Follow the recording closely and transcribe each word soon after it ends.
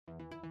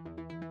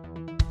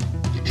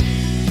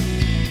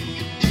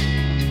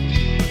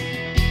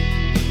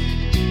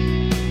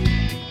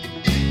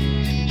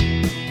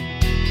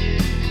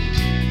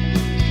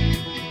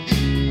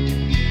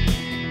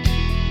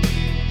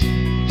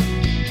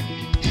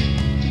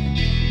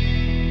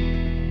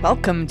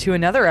Welcome to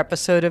another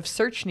episode of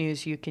Search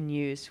News You Can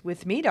Use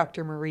with me,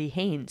 Dr. Marie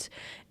Haynes.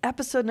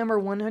 Episode number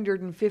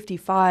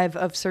 155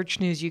 of Search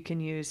News You Can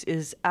Use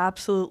is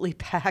absolutely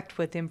packed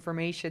with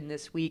information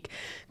this week.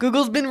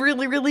 Google's been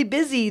really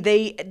busy.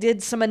 They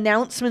did some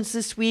announcements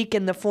this week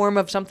in the form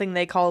of something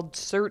they called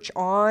Search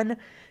On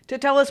to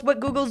tell us what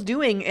Google's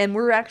doing, and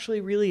we're actually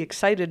really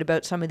excited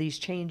about some of these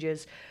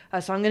changes.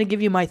 So I'm going to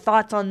give you my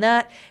thoughts on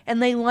that,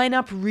 and they line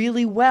up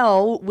really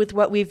well with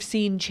what we've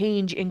seen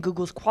change in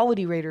Google's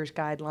Quality Raters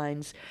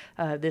guidelines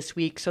this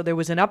week. So there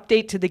was an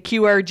update to the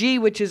QRG,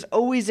 which is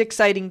always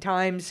exciting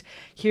times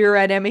here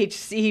at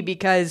MHC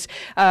because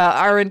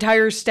our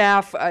entire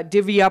staff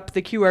divvy up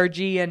the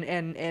QRG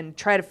and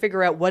try to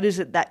figure out what is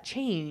it that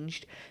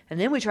changed. And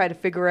then we try to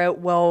figure out,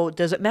 well,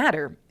 does it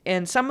matter?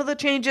 And some of the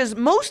changes,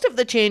 most of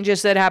the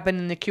changes that happen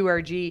in the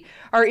QRG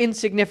are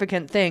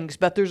insignificant things,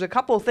 but there's a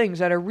couple of things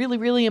that are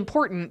really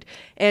important,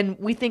 and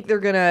we think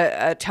they're going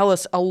to tell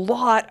us a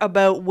lot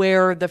about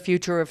where the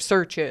future of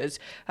search is.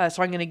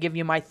 So I'm going to give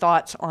you my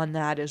thoughts on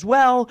that as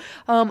well,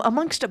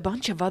 amongst a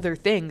bunch of other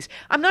things.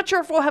 I'm not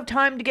sure if we'll have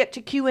time to get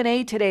to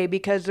Q&A today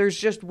because there's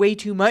just way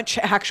too much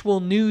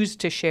actual news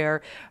to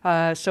share,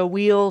 so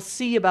we'll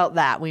see about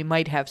that. We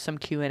might have some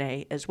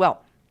Q&A as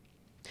well.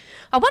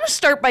 I want to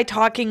start by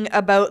talking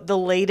about the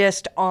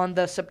latest on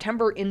the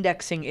September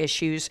indexing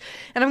issues.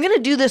 And I'm going to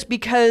do this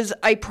because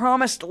I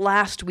promised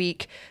last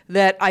week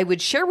that I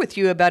would share with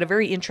you about a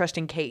very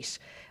interesting case.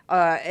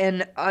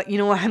 I'm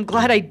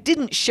glad I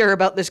didn't share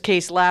about this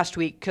case last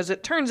week because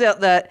it turns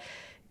out that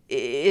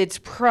it's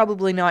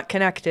probably not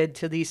connected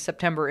to these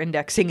September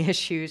indexing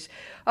issues.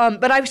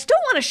 But I still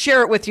want to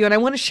share it with you, and I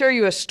want to share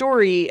you a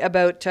story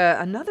about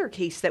another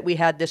case that we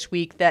had this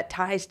week that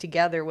ties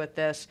together with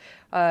this,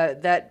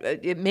 that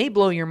it may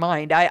blow your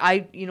mind.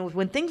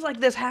 When things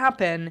like this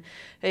happen,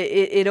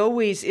 it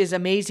always is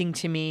amazing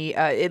to me.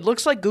 It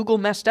looks like Google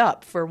messed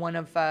up for one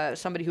of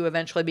somebody who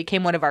eventually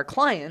became one of our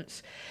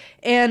clients.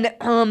 And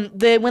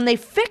when they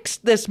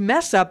fixed this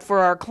mess up for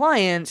our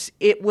clients,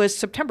 it was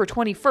September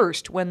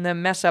 21st when the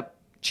mess up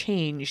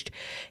changed.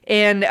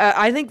 And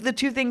I think the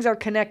two things are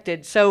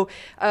connected. So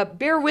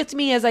bear with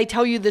me as I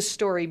tell you this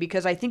story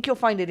because I think you'll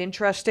find it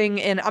interesting.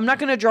 And I'm not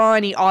going to draw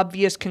any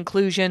obvious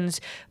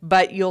conclusions,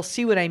 but you'll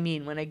see what I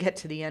mean when I get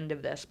to the end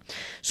of this.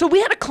 So we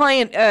had a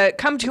client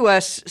come to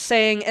us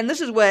saying, and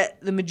this is what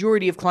the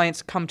majority of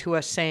clients come to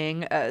us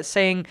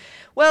saying,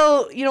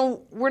 well,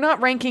 we're not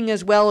ranking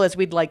as well as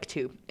we'd like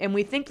to. And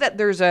we think that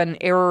there's an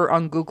error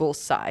on Google's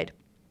side.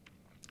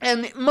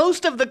 And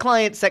most of the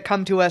clients that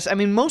come to us,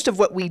 most of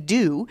what we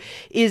do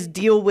is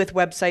deal with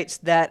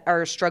websites that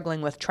are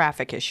struggling with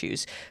traffic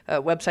issues,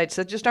 websites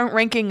that just aren't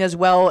ranking as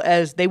well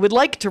as they would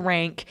like to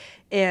rank.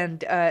 And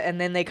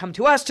then they come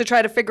to us to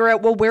try to figure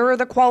out, well, where are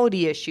the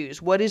quality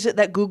issues? What is it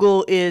that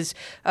Google is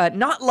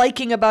not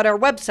liking about our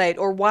website?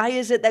 Or why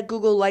is it that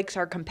Google likes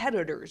our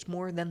competitors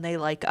more than they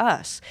like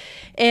us?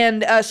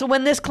 And so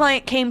when this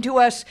client came to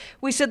us,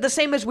 we said the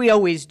same as we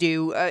always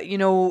do.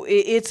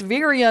 It's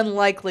very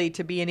unlikely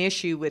to be an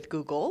issue with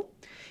Google.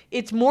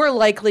 It's more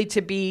likely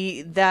to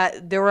be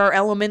that there are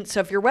elements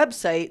of your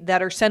website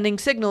that are sending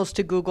signals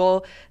to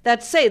Google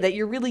that say that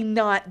you're really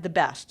not the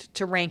best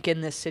to rank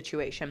in this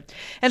situation.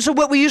 And so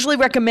what we usually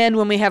recommend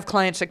when we have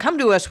clients that come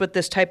to us with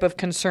this type of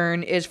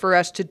concern is for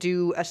us to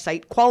do a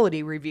site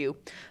quality review.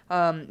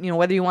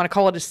 Whether you want to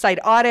call it a site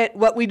audit,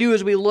 what we do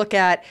is we look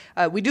at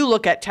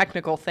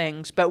technical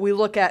things, but we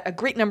look at a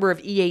great number of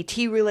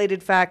EAT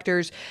related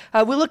factors.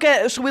 We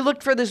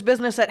looked for this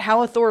business at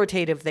how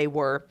authoritative they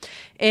were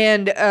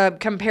and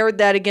compared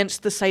that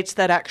against the sites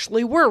that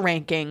actually were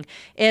ranking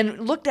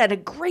and looked at a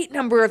great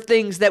number of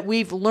things that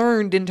we've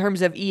learned in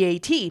terms of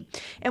EAT.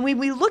 And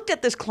we looked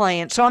at this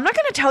client, so I'm not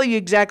going to tell you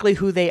exactly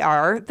who they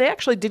are. They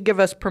actually did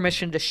give us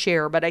permission to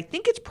share, but I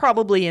think it's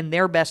probably in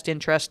their best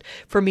interest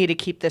for me to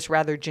keep this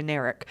rather generic.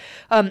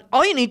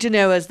 All you need to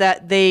know is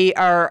that they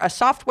are a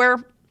software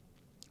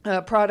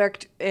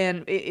product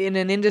and in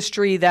an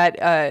industry that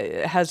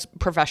has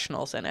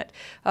professionals in it.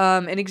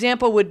 An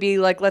example would be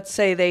like, let's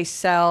say they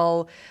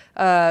sell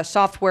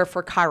software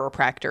for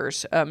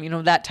chiropractors,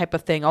 that type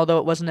of thing, although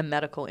it wasn't a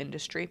medical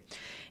industry.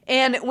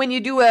 And when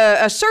you do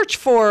a search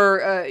for,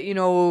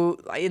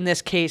 in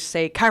this case,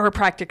 say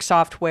chiropractic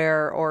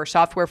software or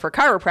software for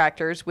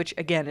chiropractors, which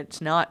again, it's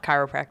not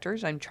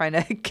chiropractors. I'm trying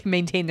to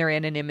maintain their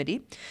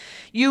anonymity.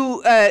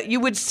 You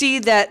would see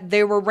that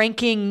they were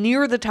ranking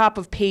near the top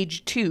of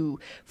page 2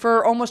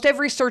 for almost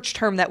every search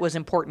term that was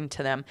important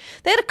to them.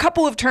 They had a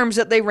couple of terms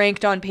that they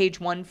ranked on page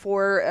 1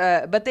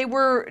 for, but they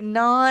were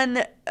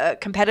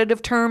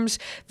non-competitive terms,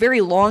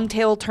 very long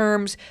tail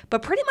terms,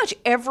 but pretty much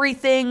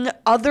everything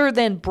other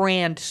than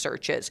brand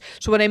searches.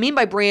 So what I mean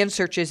by brand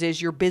searches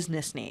is your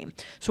business name.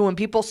 So when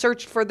people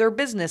searched for their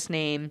business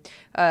name,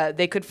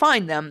 they could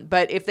find them.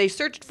 But if they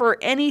searched for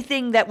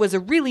anything that was a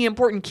really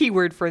important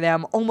keyword for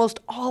them, almost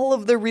all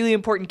of the really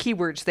important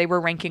keywords they were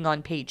ranking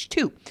on page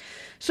 2.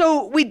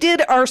 So we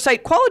did our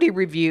site quality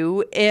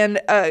review,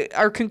 and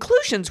our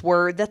conclusions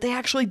were that they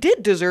actually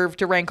did deserve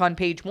to rank on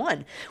page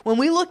 1. When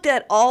we looked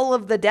at all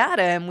of the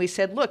data and we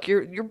said, look,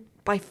 you're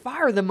by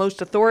far the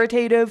most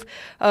authoritative,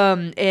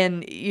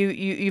 and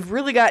you've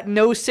really got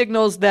no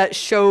signals that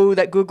show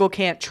that Google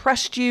can't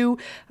trust you.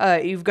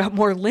 You've got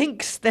more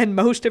links than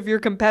most of your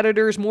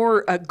competitors,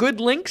 more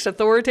good links,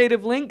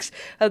 authoritative links.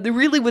 There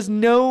really was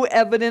no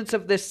evidence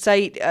of this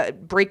site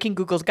breaking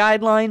Google's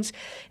guidelines.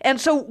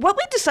 And so what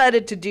we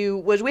decided to do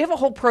was we have a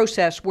whole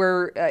process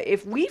where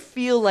if we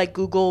feel like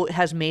Google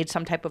has made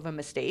some type of a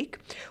mistake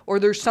or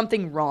there's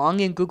something wrong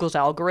in Google's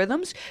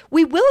algorithms,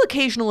 we will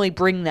occasionally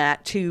bring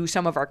that to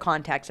some of our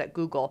contacts at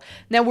Google.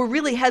 Now, we're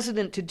really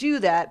hesitant to do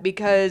that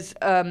because,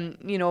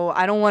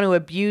 I don't want to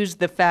abuse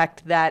the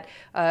fact that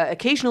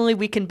occasionally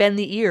we can bend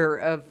the ear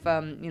of,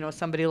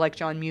 somebody like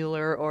John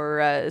Mueller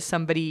or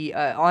somebody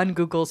on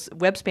Google's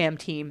web spam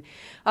team.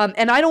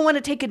 And I don't want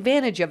to take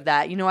advantage of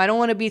that. I don't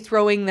want to be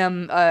throwing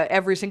them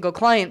every single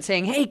client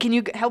saying, hey, can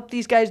you help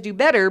these guys do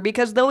better?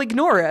 Because they'll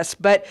ignore us.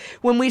 But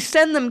when we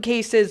send them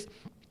cases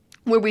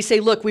where we say,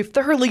 look, we've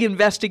thoroughly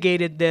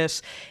investigated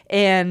this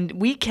and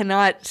we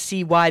cannot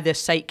see why this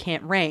site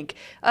can't rank.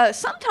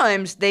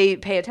 Sometimes they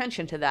pay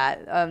attention to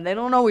that. They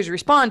don't always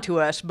respond to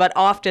us, but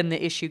often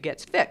the issue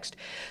gets fixed.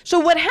 So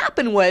what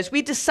happened was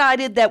we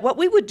decided that what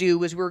we would do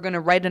was we were going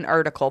to write an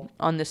article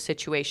on this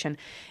situation.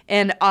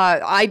 And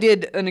I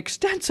did an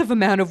extensive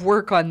amount of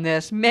work on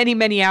this. Many,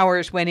 many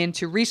hours went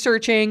into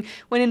researching,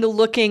 went into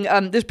looking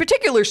this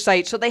particular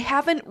site. So they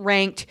haven't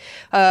ranked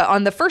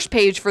on the first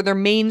page for their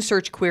main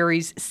search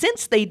queries since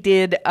they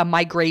did a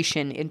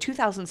migration in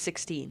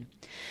 2016.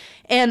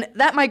 And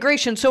that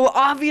migration, so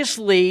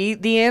obviously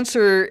the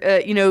answer,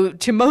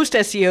 to most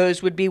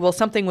SEOs would be, well,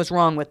 something was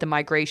wrong with the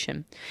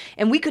migration.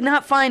 And we could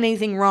not find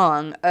anything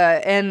wrong.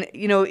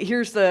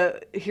 Here's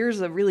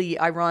the really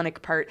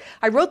ironic part.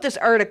 I wrote this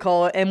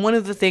article, and one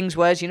of the things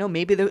was,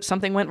 maybe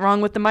something went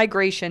wrong with the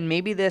migration,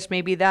 maybe this,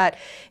 maybe that.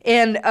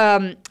 And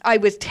I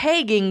was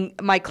tagging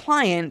my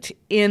client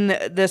in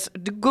this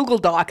Google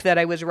Doc that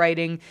I was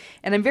writing.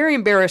 And I'm very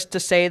embarrassed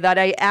to say that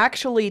I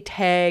actually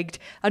tagged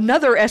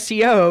another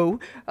SEO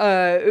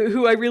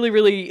who I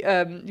really,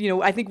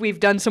 I think we've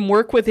done some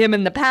work with him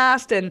in the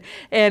past, and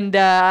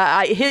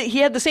he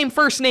had the same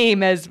first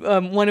name as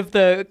one of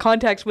the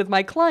contacts with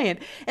my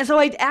client, and so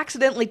I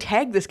accidentally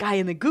tagged this guy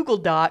in the Google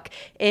Doc,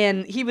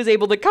 and he was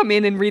able to come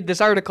in and read this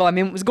article. I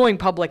mean, it was going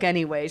public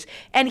anyways,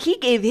 and he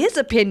gave his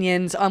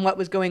opinions on what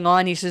was going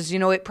on. He says,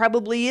 it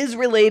probably is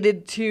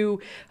related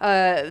to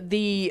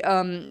the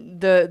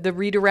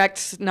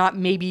redirects not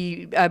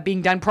maybe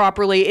being done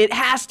properly. It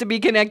has to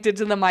be connected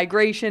to the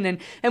migration,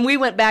 and we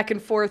went back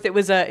and forth. It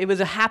was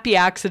a happy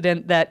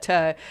accident that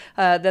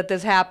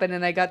this happened,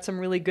 and I got some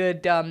really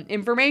good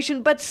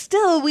information. But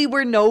still, we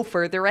were no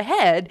further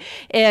ahead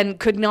and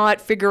could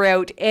not figure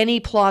out any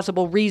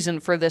plausible reason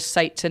for this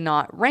site to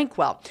not rank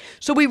well.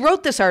 So we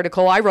wrote this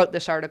article. I wrote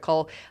this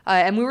article,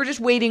 and we were just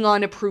waiting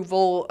on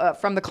approval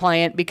from the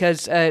client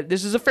because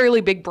this is a fairly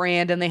big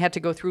brand, and they had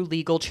to go through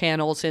legal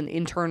channels and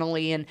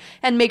internally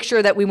and make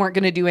sure that we weren't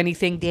going to do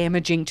anything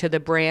damaging to the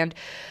brand.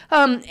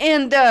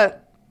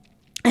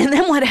 And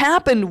then what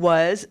happened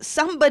was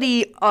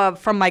somebody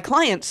from my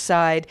client's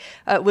side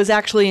was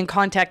actually in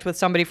contact with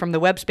somebody from the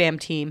web spam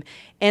team.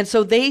 And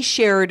so they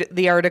shared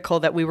the article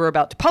that we were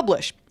about to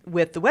publish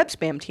with the web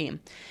spam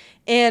team.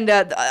 And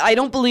I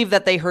don't believe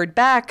that they heard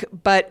back,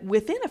 but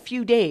within a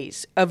few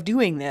days of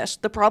doing this,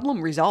 the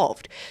problem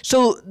resolved.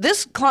 So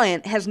this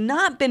client has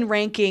not been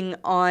ranking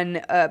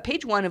on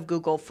page 1 of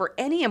Google for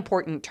any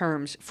important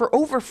terms for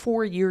over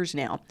 4 years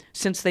now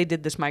since they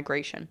did this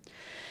migration.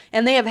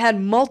 And they have had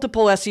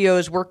multiple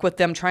SEOs work with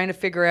them trying to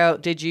figure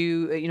out,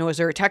 is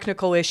there a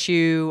technical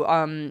issue?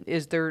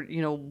 Is there,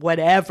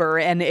 whatever?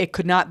 And it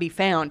could not be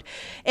found.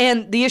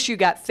 And the issue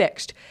got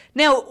fixed.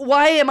 Now,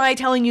 why am I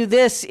telling you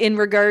this in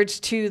regards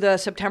to the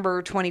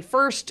September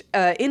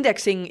 21st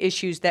indexing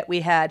issues that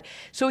we had?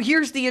 So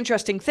here's the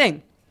interesting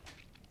thing.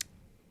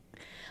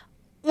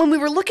 When we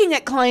were looking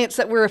at clients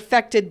that were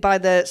affected by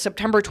the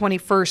September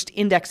 21st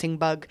indexing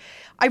bug,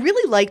 I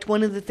really liked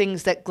one of the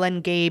things that Glenn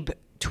Gabe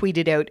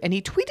tweeted out, and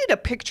he tweeted a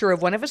picture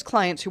of one of his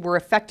clients who were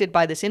affected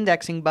by this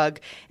indexing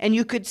bug, and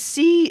you could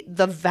see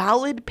the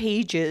valid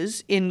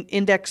pages in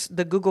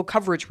the Google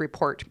coverage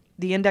report,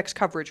 the index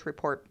coverage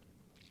report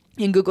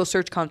in Google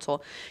Search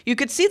Console. You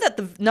could see that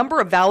the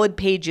number of valid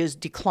pages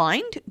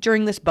declined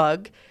during this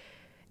bug,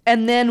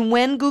 and then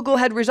when Google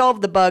had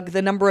resolved the bug,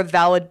 the number of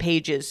valid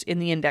pages in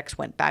the index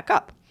went back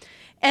up.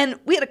 And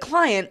we had a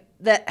client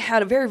that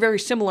had a very, very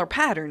similar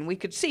pattern. We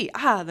could see,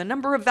 the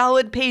number of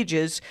valid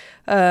pages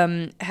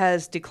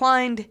has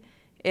declined,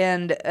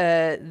 and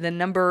the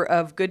number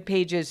of good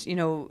pages,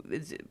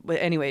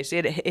 anyways,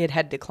 it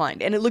had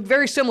declined. And it looked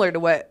very similar to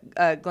what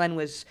Glenn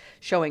was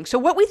showing. So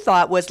what we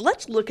thought was,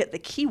 let's look at the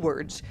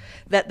keywords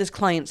that this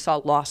client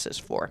saw losses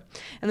for.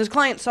 And this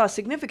client saw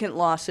significant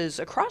losses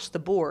across the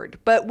board.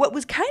 But what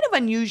was kind of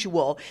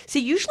unusual,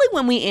 usually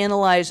when we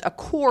analyze a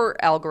core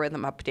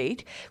algorithm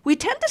update, we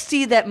tend to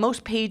see that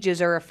most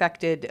pages are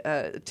affected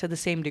to the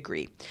same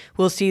degree.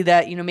 We'll see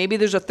that, maybe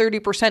there's a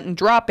 30%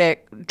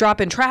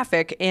 drop in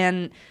traffic,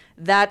 and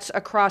that's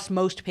across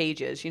most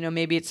pages.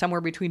 Maybe it's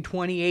somewhere between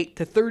 28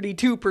 to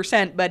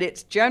 32%, but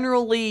it's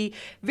generally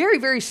very,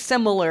 very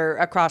similar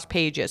across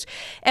pages.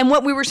 And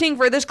what we were seeing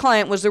for this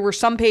client was there were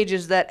some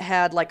pages that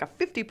had like a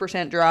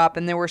 50% drop,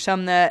 and there were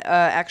some that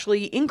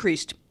actually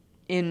increased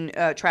in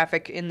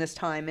traffic in this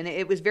time, and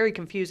it was very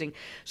confusing.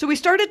 So we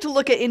started to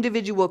look at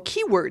individual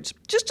keywords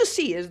just to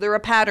see, is there a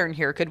pattern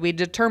here? Could we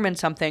determine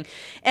something?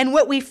 And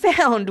what we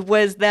found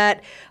was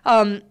that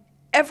so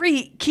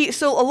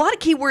a lot of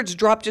keywords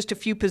dropped just a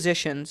few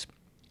positions.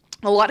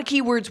 A lot of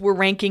keywords were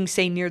ranking,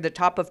 say, near the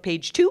top of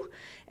page 2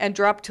 and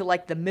dropped to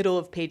like the middle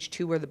of page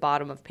 2 or the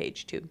bottom of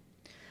page 2.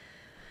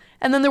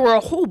 And then there were a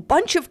whole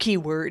bunch of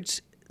keywords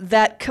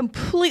that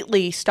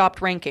completely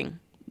stopped ranking.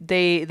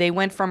 They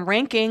went from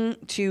ranking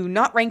to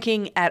not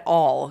ranking at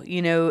all.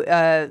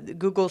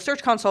 Google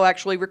Search Console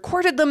actually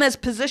recorded them as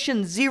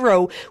position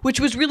 0, which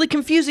was really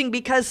confusing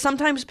because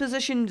sometimes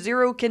position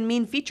 0 can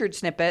mean featured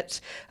snippets,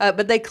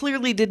 but they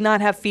clearly did not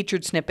have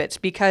featured snippets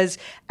because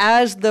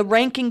as the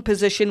ranking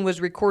position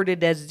was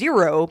recorded as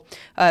 0,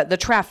 the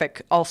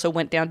traffic also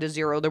went down to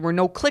 0. There were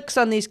no clicks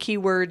on these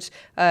keywords.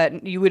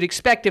 You would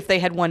expect if they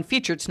had one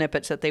featured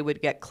snippets that they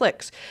would get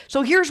clicks.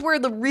 So here's where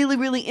the really,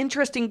 really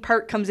interesting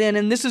part comes in,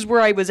 and this is where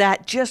I was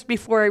at just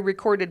before I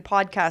recorded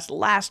podcast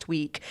last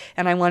week,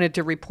 and I wanted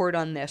to report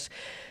on this.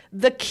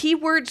 The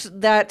keywords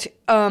that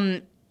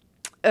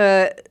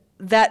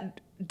that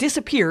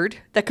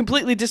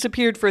completely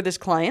disappeared for this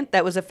client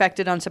that was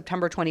affected on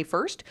September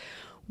 21st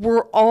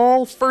were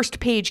all first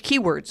page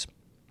keywords.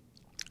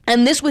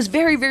 And this was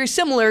very, very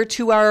similar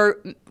to our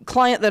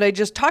client that I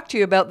just talked to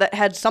you about that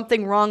had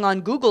something wrong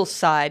on Google's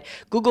side.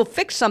 Google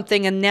fixed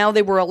something and now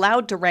they were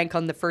allowed to rank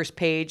on the first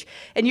page.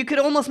 And you could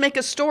almost make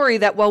a story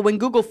that, well, when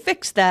Google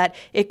fixed that,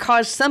 it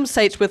caused some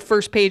sites with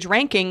first page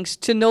rankings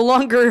to no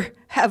longer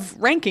have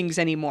rankings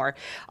anymore.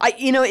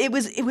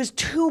 It was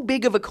too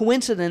big of a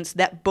coincidence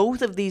that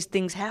both of these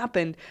things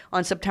happened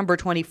on September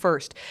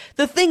 21st.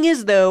 The thing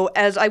is, though,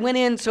 as I went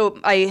in, so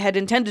I had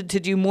intended to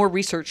do more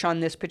research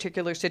on this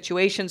particular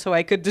situation so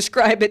I could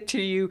describe it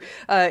to you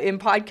in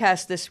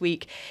podcast this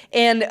week.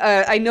 And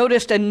I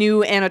noticed a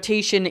new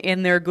annotation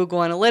in their Google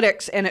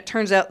Analytics, and it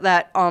turns out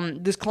that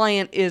this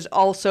client is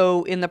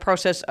also in the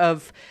process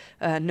of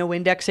no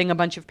indexing a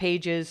bunch of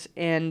pages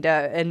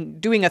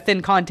and doing a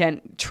thin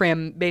content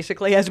trim,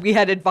 basically, as we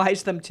had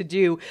advised them to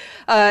do.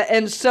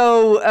 And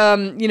so,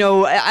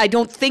 I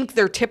don't think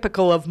they're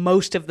typical of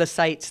most of the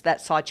sites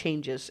that saw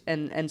changes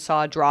and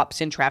saw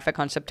drops in traffic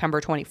on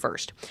September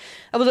 21st.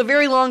 It was a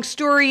very long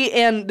story,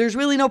 and there's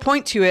really no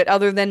point to it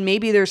other than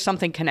maybe there's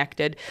something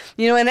connected.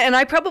 And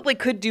I probably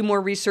could do more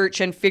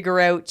research and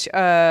figure out,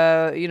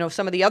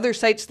 some of the other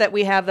sites that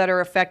we have that are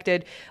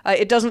affected.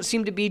 It doesn't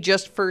seem to be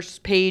just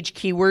first page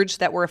keywords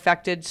that were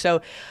affected.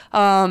 So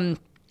I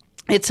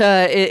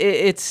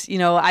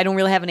don't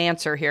really have an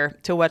answer here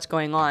to what's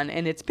going on.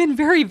 And it's been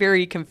very,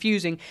 very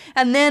confusing.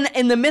 And then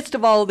in the midst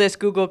of all of this,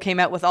 Google came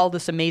out with all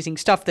this amazing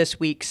stuff this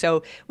week.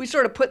 So we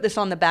sort of put this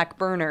on the back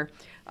burner.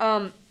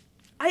 I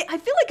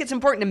feel like it's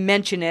important to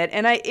mention it.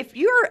 And if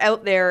you're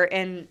out there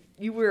and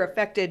you were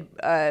affected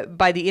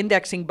by the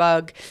indexing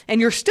bug, and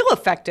you're still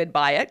affected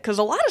by it, because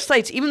a lot of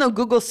sites, even though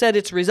Google said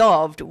it's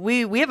resolved,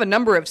 we have a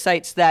number of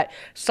sites that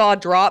saw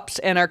drops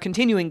and are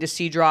continuing to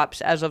see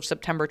drops as of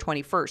September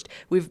 21st.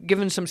 We've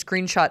given some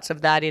screenshots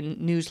of that in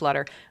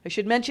newsletter. I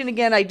should mention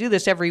again, I do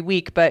this every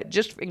week, but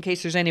just in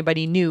case there's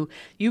anybody new,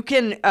 you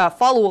can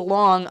follow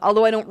along,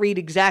 although I don't read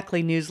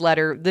exactly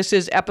newsletter. This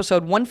is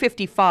episode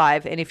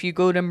 155, and if you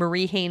go to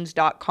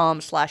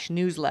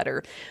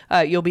mariehaynes.com/newsletter,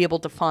 you'll be able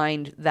to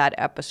find that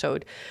episode.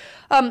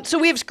 So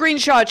we have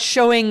screenshots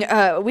showing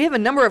we have a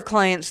number of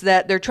clients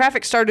that their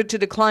traffic started to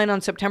decline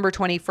on September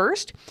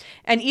 21st.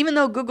 And even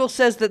though Google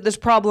says that this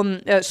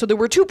problem, so there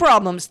were two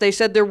problems. They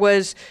said there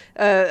was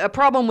a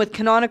problem with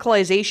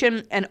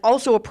canonicalization and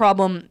also a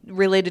problem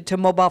related to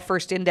mobile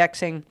first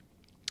indexing.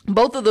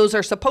 Both of those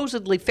are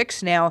supposedly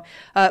fixed now,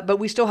 but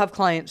we still have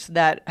clients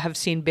that have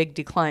seen big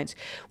declines.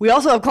 We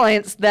also have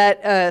clients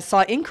that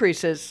saw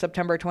increases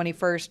September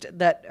 21st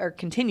that are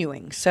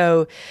continuing.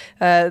 So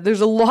there's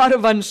a lot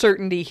of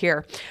uncertainty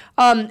here.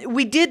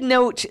 We did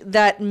note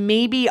that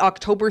maybe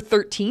October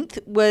 13th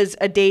was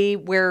a day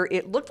where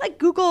it looked like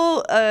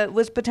Google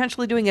was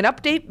potentially doing an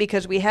update,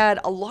 because we had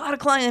a lot of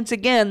clients,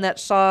 again, that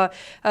saw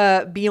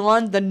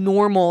beyond the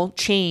normal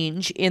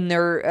change in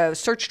their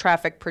search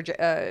traffic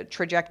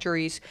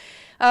trajectories.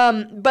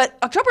 But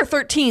October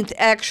 13th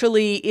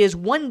actually is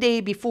one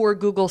day before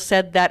Google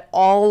said that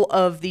all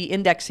of the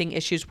indexing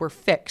issues were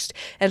fixed.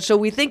 And so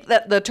we think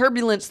that the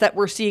turbulence that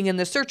we're seeing in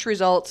the search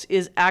results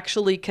is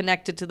actually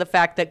connected to the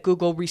fact that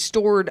Google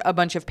restored a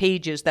bunch of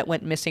pages that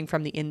went missing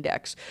from the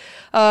index.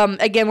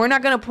 Again, we're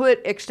not going to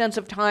put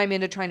extensive time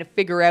into trying to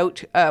figure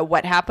out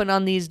what happened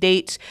on these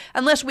dates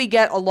unless we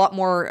get a lot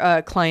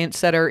more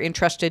clients that are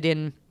interested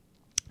in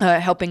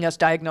helping us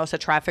diagnose a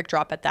traffic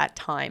drop at that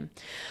time.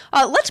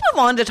 Let's move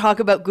on to talk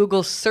about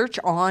Google's Search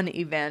On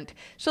event.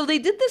 So they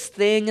did this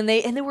thing, and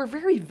they were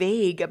very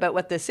vague about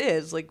what this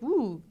is. Like,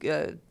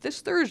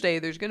 this Thursday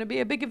there's going to be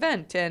a big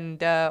event,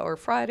 and or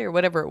Friday or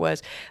whatever it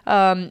was,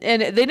 and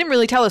they didn't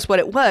really tell us what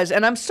it was.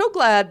 And I'm so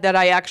glad that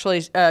I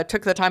actually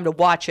took the time to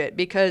watch it,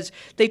 because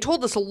they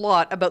told us a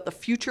lot about the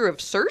future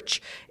of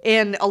search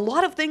and a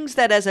lot of things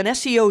that as an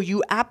SEO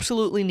you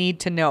absolutely need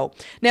to know.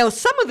 Now,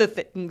 some of the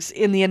things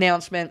in the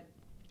announcement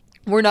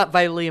were not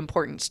vitally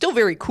important. Still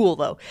very cool,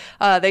 though.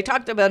 They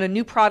talked about a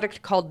new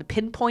product called the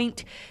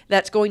Pinpoint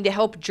that's going to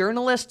help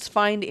journalists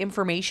find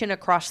information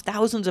across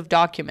thousands of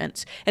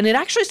documents. And it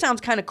actually sounds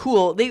kind of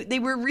cool. They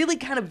were really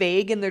kind of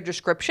vague in their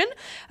description,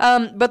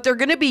 but they're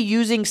going to be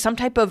using some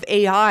type of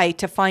AI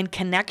to find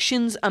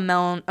connections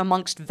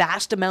amongst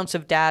vast amounts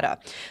of data.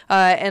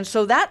 And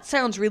so that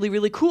sounds really,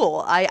 really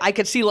cool. I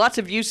could see lots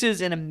of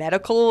uses in a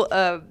medical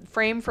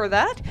frame for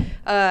that.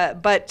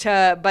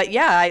 But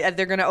yeah,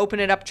 they're going to open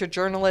it up to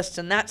journalists,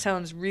 and that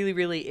sounds really,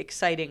 really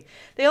exciting.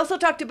 They also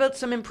talked about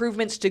some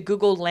improvements to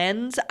Google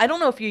Lens. I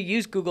don't know if you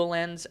use Google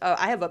Lens.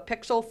 I have a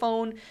Pixel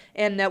phone,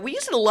 and we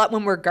use it a lot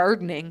when we're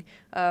gardening.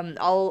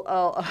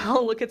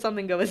 I'll look at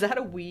something and go, is that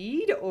a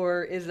weed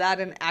or is that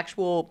an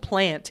actual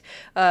plant?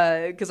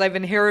 Because I've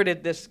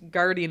inherited this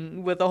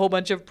garden with a whole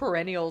bunch of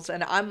perennials,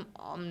 and I'm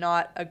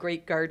not a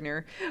great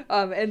gardener.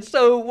 And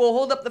so we'll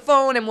hold up the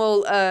phone and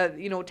we'll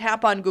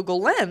tap on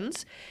Google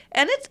Lens,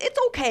 and it's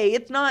okay.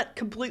 It's not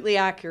completely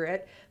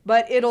accurate,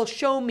 but it'll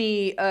show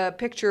me a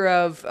picture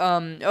of,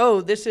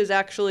 this is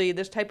actually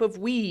this type of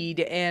weed,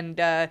 and,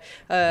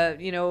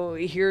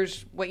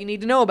 here's what you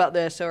need to know about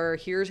this, or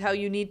here's how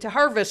you need to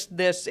harvest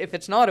this if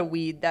it's not a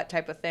weed, that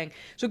type of thing.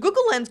 So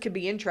Google Lens could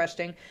be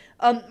interesting.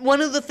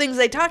 One of the things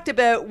they talked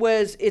about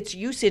was its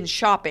use in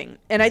shopping,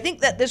 and I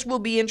think that this will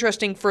be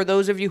interesting for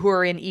those of you who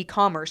are in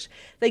e-commerce.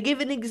 They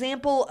gave an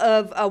example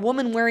of a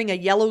woman wearing a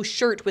yellow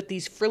shirt with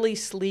these frilly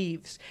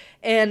sleeves,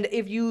 and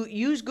if you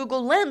use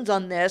Google Lens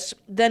on this,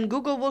 then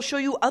Google will show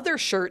you other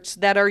shirts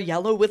that are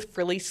yellow with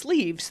frilly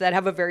sleeves that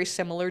have a very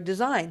similar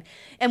design.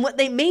 And what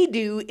they may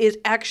do is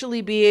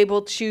actually be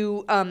able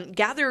to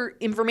gather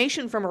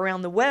information from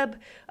around the web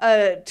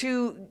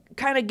to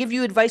kind of give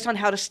you advice on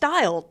how to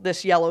style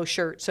this yellow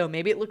shirt. So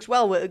maybe it looks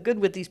good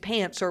with these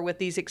pants or with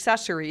these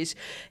accessories.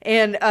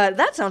 And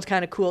that sounds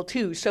kind of cool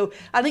too. So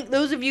I think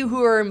those of you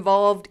who are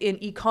involved in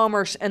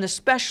e-commerce, and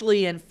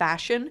especially in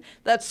fashion,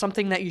 that's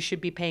something that you should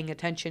be paying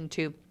attention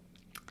to.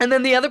 And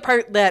then the other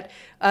part that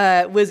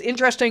was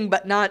interesting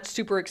but not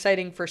super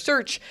exciting for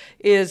search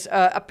is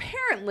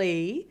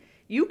apparently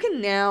you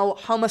can now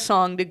hum a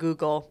song to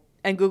Google,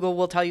 and Google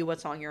will tell you what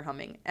song you're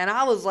humming. And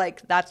I was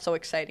like, that's so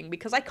exciting,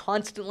 because I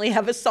constantly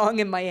have a song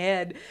in my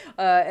head,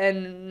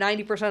 and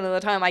 90% of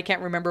the time I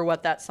can't remember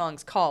what that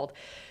song's called.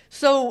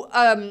 So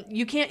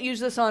you can't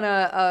use this on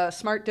a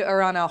smart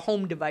or on a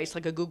home device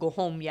like a Google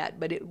Home yet,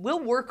 but it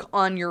will work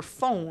on your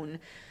phone.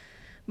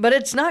 But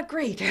it's not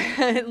great.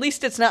 At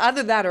least it's not.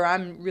 Either that or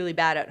I'm really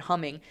bad at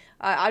humming.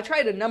 I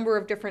tried a number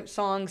of different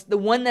songs. The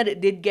one that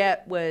it did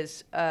get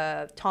was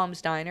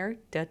Tom's Diner.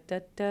 But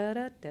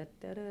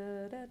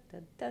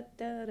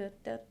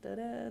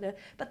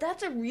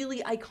that's a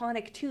really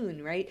iconic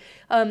tune, right?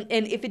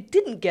 And if it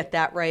didn't get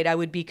that right, I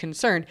would be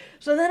concerned.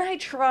 So then I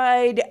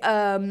tried,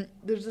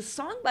 there's a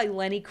song by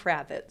Lenny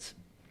Kravitz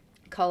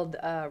called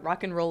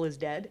Rock and Roll is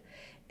Dead.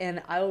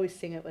 And I always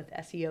sing it with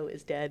SEO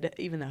is dead,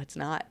 even though it's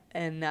not.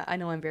 And I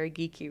know I'm very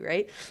geeky,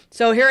 right?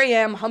 So here I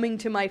am humming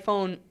to my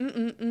phone.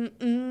 And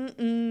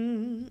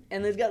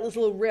it's got this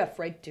little riff,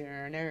 right?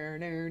 I don't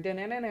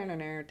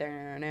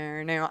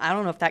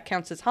know if that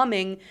counts as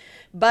humming,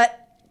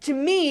 but to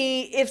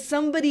me, if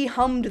somebody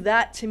hummed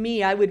that to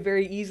me, I would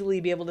very easily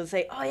be able to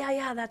say, oh,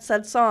 yeah, that's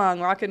that song,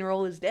 Rock and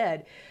Roll is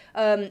Dead.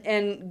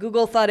 And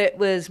Google thought it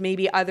was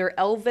maybe either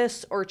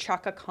Elvis or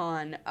Chaka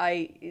Khan.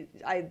 I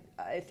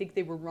think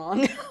they were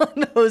wrong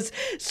on those.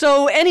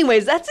 So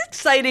anyways, that's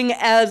exciting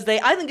I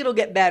think it'll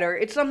get better.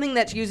 It's something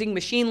that's using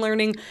machine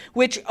learning,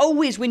 which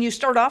always, when you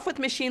start off with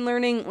machine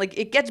learning, like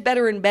it gets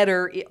better and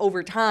better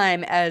over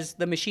time as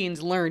the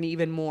machines learn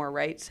even more,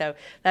 right? So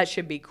that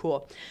should be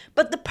cool.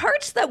 But the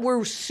parts that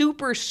were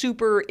super,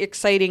 super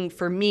exciting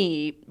for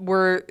me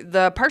were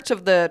the parts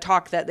of the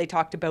talk that they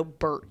talked about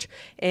BERT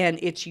and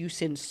its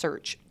use in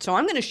search. So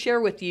I'm going to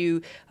share with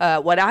you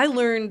what I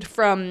learned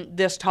from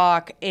this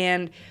talk,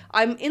 and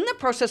I'm in the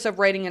process of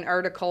writing an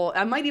article.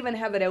 I might even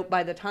have it out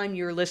by the time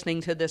you're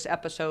listening to this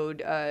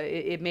episode.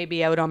 It may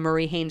be out on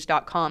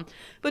mariehaynes.com.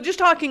 But just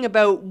talking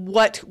about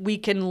what we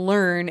can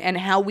learn and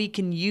how we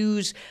can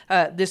use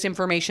this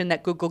information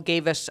that Google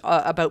gave us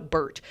about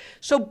BERT.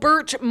 So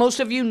BERT, most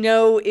of you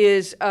know,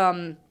 is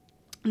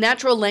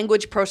Natural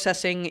language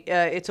processing,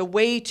 it's a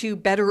way to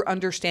better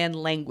understand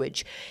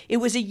language. It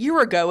was a year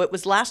ago, it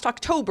was last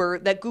October,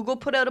 that Google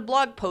put out a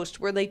blog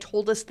post where they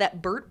told us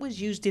that BERT was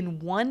used in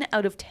 1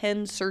 out of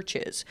 10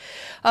 searches.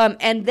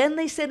 And then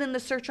they said in the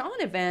Search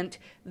On event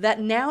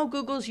that now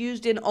Google's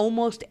used in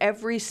almost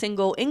every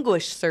single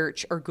English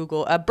search, or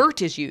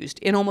BERT is used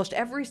in almost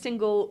every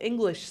single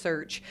English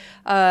search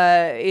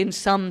in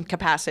some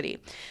capacity.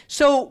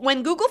 So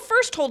when Google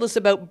first told us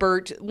about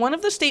BERT, one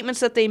of the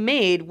statements that they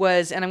made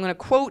was, and I'm going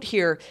to quote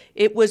here,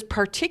 it was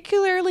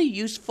particularly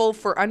useful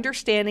for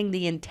understanding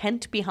the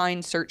intent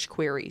behind search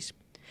queries.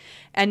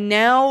 And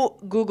now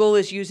Google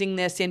is using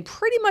this in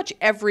pretty much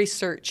every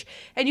search.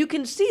 And you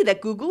can see that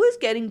Google is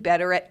getting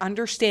better at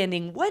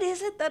understanding what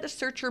is it that a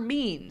searcher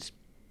means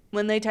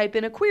when they type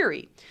in a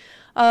query.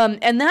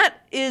 And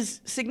that is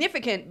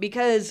significant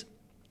because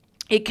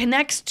it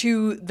connects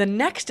to the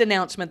next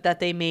announcement that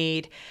they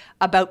made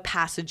about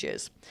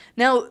passages.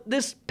 Now,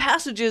 this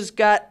passages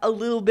got a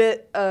little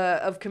bit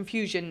of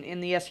confusion in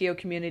the SEO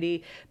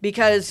community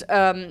because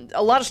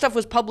a lot of stuff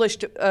was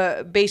published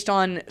based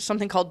on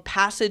something called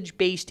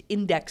passage-based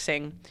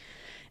indexing.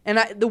 And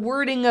the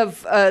wording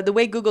of the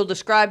way Google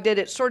described it,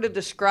 it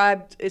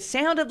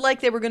sounded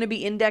like they were going to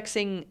be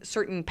indexing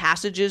certain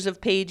passages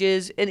of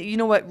pages. And you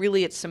know what?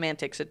 Really, it's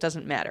semantics. It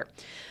doesn't matter.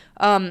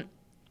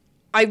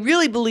 I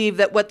really believe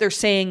that what they're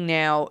saying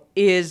now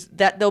is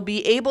that they'll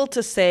be able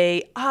to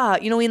say,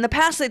 in the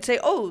past they'd say,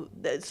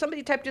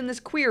 somebody typed in this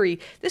query.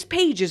 This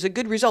page is a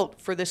good result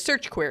for this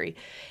search query.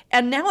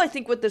 And now I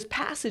think what this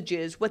passage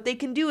is, what they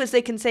can do is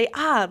they can say,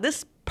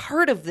 this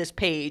part of this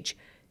page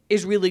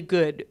is really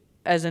good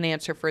as an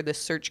answer for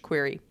this search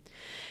query.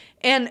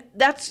 And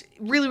that's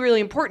really,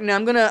 really important.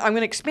 I'm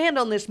gonna expand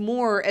on this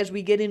more as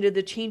we get into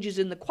the changes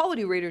in the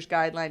Quality Raters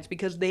guidelines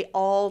because they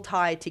all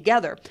tie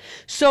together.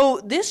 So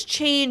this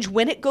change,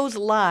 when it goes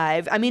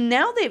live,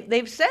 now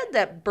they've said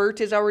that BERT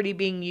is already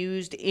being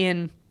used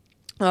in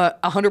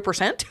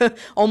 100%,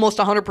 almost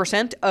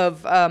 100%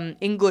 of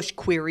English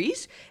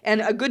queries,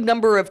 and a good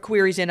number of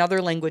queries in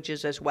other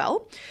languages as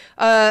well.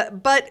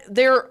 But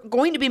they're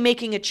going to be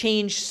making a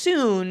change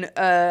soon,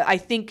 I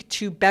think,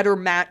 to better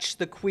match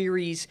the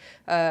queries,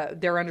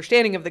 their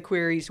understanding of the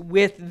queries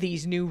with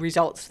these new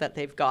results that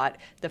they've got.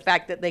 The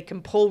fact that they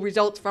can pull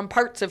results from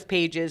parts of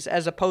pages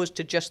as opposed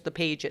to just the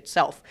page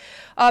itself.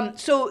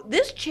 So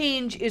this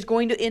change is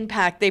going to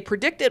impact, they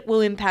predict it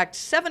will impact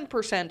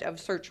 7%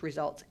 of search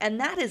results, and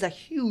that is a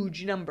huge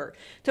number.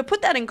 To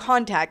put that in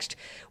context,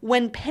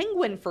 when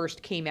Penguin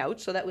first came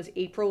out, so that was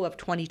April of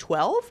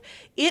 2012,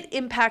 it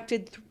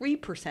impacted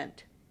 3%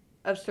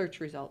 of search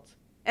results.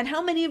 And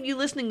how many of you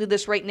listening to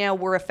this right now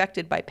were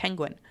affected by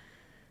Penguin?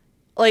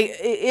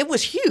 It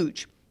was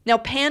huge. Now,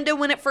 Panda,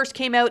 when it first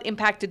came out,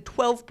 impacted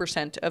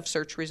 12% of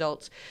search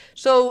results.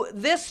 So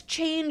this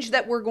change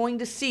that we're going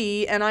to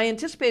see, and I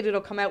anticipate it'll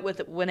come out with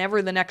it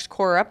whenever the next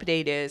core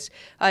update is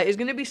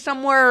going to be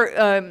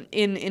somewhere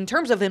in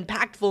terms of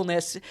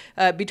impactfulness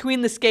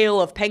between the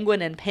scale of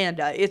Penguin and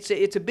Panda.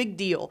 It's a big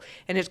deal,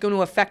 and it's going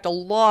to affect a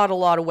lot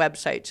of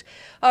websites.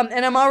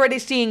 And I'm already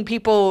seeing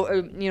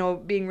people,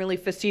 being really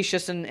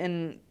facetious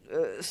and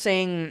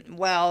saying,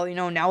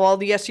 now all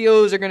the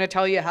SEOs are going to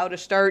tell you how to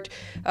start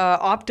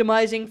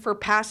optimizing for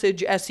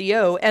passage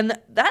SEO. And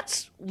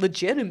that's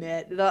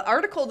legitimate. The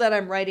article that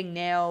I'm writing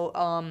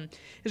now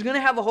is going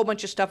to have a whole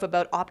bunch of stuff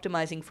about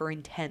optimizing for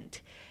intent.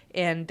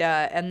 And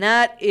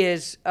that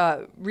is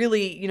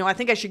really, I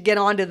think I should get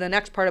on to the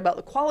next part about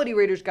the Quality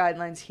Raters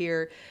guidelines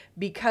here,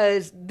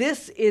 because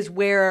this is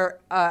where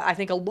I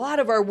think a lot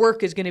of our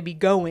work is going to be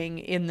going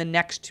in the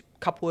next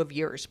couple of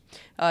years,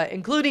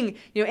 including,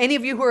 any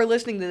of you who are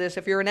listening to this,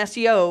 if you're an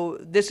SEO,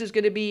 this is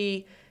going to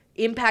be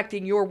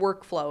impacting your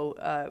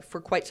workflow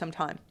for quite some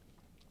time.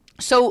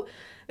 So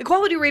the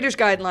Quality Raters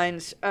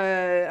guidelines,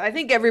 I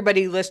think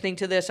everybody listening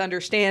to this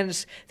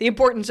understands the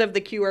importance of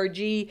the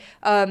QRG.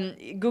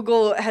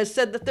 Google has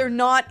said that they're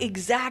not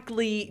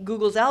exactly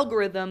Google's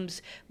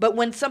algorithms, but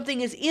when something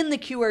is in the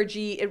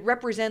QRG, it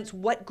represents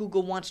what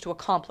Google wants to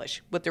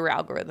accomplish with their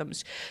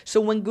algorithms.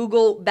 So when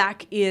Google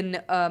back in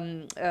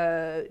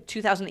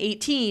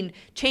 2018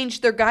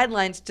 changed their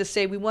guidelines to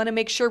say we want to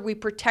make sure we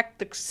protect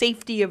the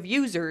safety of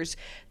users,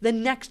 the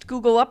next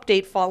Google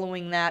update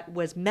following that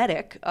was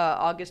MEDDIC,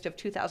 August of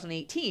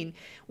 2018.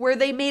 Where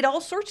they made all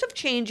sorts of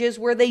changes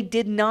where they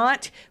did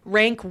not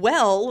rank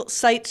well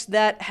sites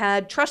that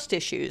had trust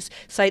issues,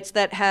 sites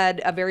that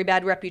had a very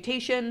bad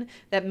reputation,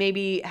 that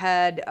maybe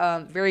had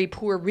very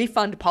poor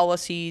refund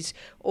policies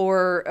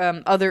or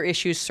other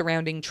issues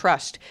surrounding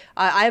trust.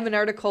 I have an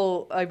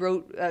article I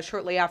wrote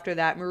shortly after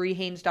that,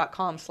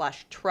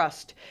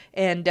 mariehaynes.com/trust,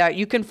 and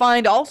you can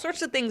find all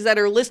sorts of things that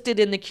are listed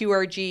in the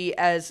QRG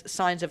as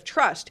signs of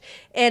trust.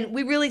 And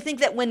we really think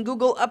that when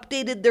Google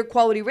updated their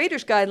Quality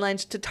Raters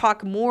guidelines to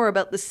talk more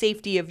about the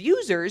safety of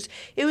users,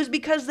 it was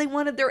because they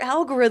wanted their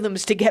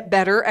algorithms to get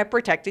better at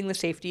protecting the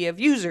safety of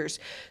users.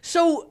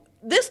 So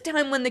this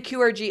time when the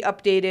QRG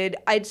updated,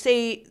 I'd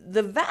say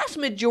the vast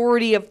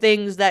majority of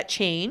things that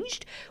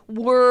changed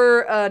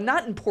were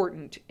not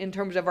important in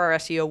terms of our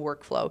SEO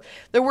workflow.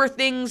 There were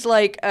things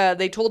like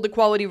they told the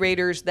quality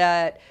raters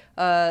that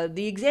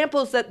the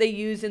examples that they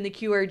use in the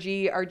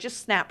QRG are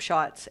just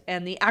snapshots,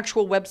 and the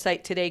actual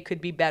website today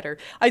could be better.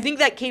 I think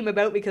that came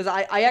about because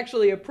I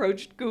actually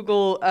approached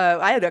Google.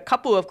 I had a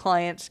couple of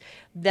clients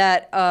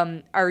that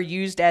are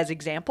used as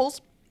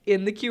examples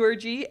in the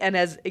QRG and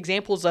as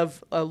examples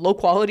of low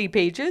quality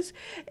pages.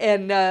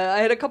 And I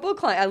had a couple of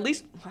clients, at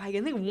least I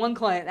think one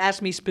client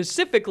asked me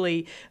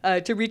specifically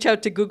to reach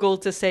out to Google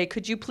to say,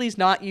 could you please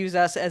not use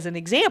us as an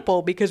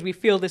example because we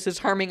feel this is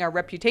harming our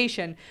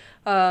reputation.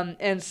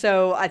 And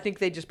so I think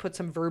they just put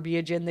some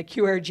verbiage in the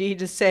QRG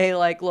to say,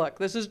 like, look,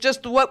 this is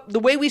just the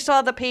way we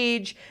saw the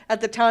page at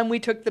the time we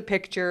took the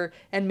picture,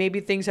 and maybe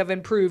things have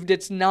improved.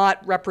 It's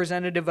not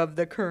representative of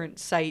the current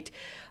site.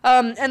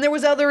 And there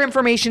was other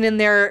information in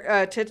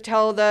there to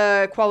tell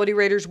the quality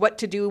raters what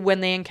to do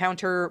when they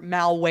encounter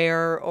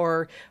malware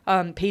or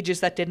pages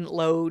that didn't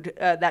load,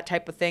 that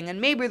type of thing. And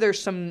maybe there's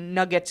some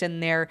nuggets in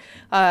there,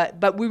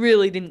 but we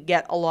really didn't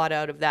get a lot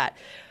out of that.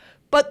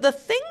 But the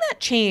thing that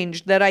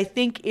changed that I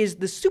think is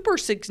the super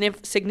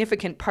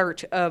significant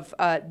part of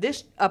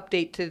this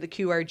update to the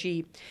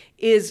QRG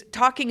is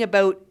talking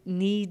about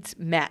needs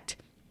met.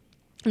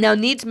 Now,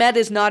 needs met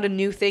is not a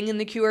new thing in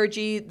the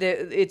QRG.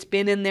 It's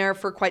been in there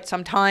for quite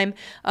some time.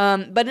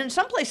 But in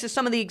some places,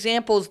 some of the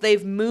examples,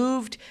 they've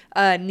moved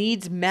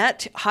needs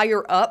met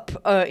higher up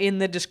in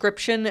the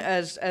description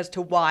as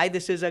to why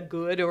this is a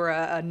good or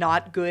a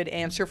not good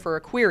answer for a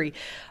query.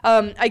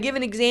 I give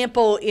an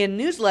example in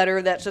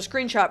newsletter that's a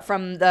screenshot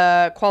from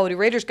the Quality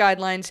Raters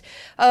Guidelines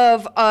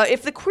of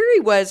if the query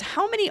was,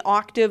 how many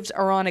octaves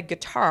are on a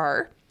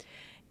guitar?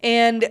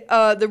 And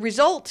the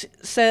result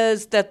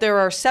says that there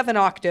are 7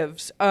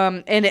 octaves,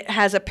 and it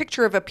has a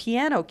picture of a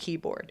piano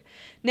keyboard.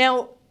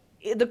 Now,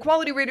 the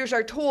quality raters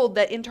are told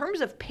that in terms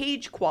of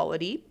page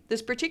quality,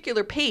 this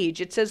particular page,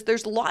 it says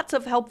there's lots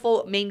of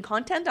helpful main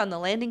content on the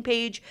landing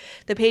page.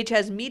 The page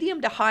has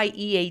medium to high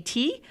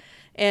EAT,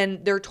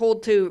 and they're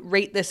told to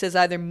rate this as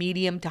either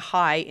medium to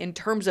high in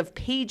terms of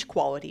page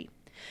quality.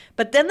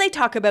 But then they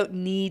talk about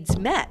needs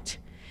met.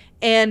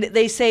 And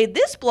they say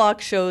this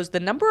block shows the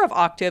number of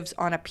octaves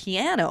on a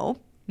piano,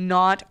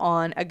 not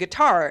on a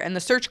guitar. And the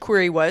search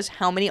query was,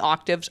 how many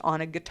octaves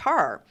on a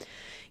guitar?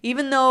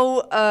 Even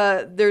though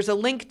there's a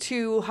link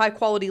to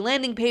high-quality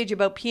landing page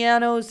about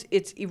pianos,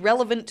 it's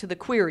irrelevant to the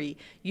query.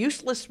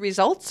 Useless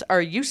results are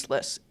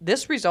useless.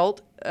 This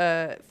result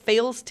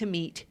fails to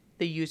meet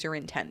the user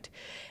intent.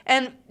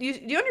 And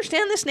you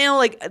understand this now?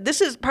 Like,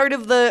 this is part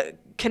of the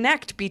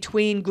connect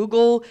between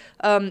Google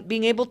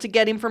being able to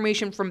get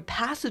information from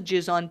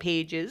passages on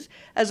pages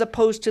as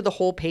opposed to the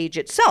whole page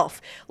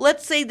itself.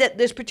 Let's say that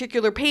this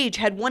particular page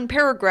had one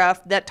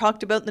paragraph that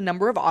talked about the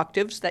number of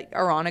octaves that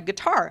are on a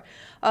guitar.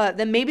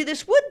 Then maybe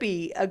this would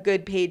be a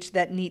good page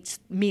that meets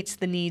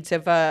the needs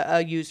of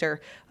a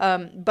user.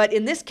 But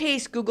in this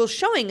case, Google's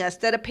showing us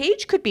that a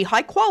page could be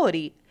high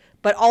quality,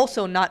 but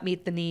also not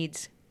meet the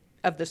needs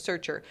of the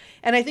searcher.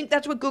 And I think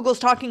that's what Google's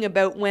talking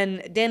about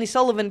when Danny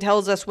Sullivan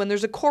tells us when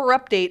there's a core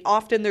update,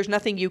 often there's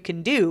nothing you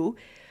can do.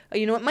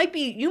 It might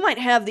be, you might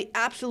have the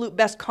absolute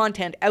best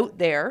content out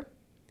there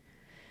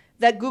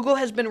that Google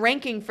has been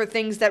ranking for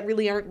things that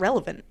really aren't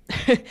relevant.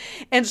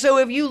 And so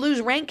if you lose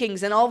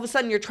rankings and all of a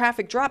sudden your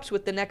traffic drops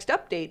with the next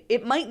update,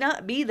 it might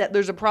not be that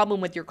there's a problem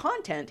with your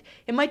content.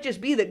 It might just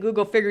be that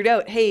Google figured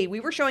out, hey, we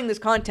were showing this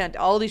content to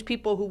all these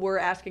people who were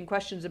asking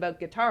questions about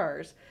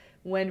guitars,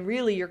 when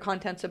really your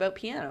content's about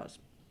pianos.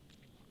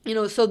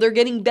 So they're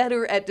getting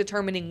better at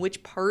determining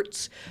which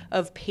parts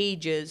of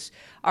pages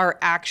are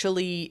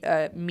actually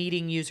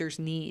meeting users'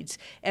 needs.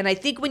 And I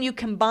think when you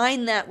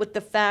combine that with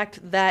the fact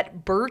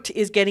that BERT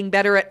is getting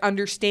better at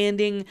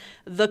understanding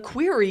the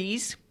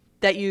queries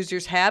that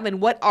users have and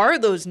what are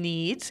those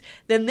needs,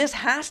 then this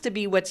has to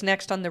be what's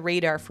next on the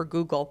radar for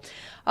Google.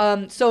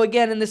 So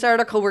again, in this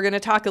article, we're going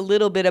to talk a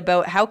little bit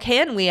about how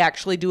can we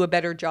actually do a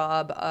better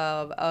job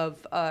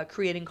of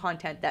creating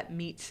content that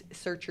meets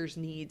searchers'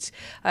 needs.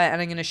 And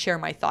I'm going to share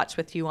my thoughts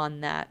with you on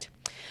that.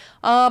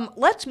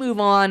 Let's move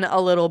on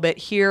a little bit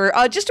here.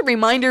 Just a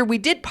reminder, we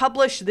did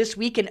publish this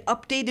week an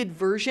updated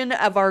version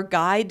of our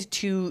guide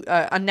to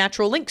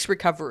unnatural links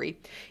recovery.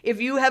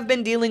 If you have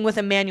been dealing with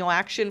a manual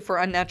action for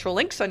unnatural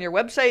links on your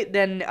website,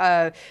 then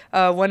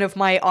one of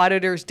my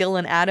auditors,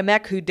 Dylan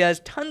Adamek, who does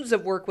tons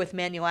of work with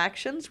manual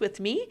actions with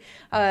me,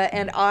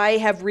 and I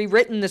have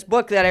rewritten this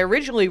book that I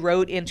originally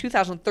wrote in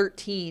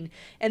 2013.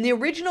 And the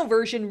original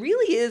version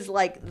really is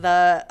like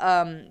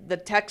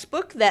the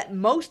textbook that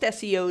most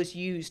SEOs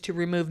use to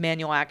remove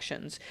manual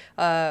actions.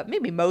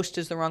 Maybe most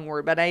is the wrong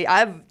word, but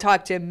I've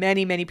talked to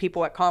many, many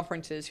people at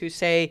conferences who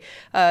say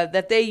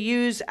that they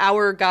use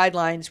our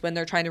guidelines when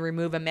they're trying to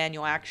remove a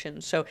manual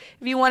action. So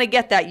if you want to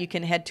get that, you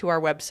can head to our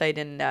website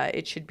and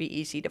it should be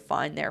easy to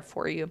find there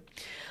for you.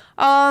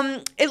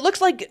 It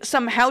looks like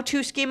some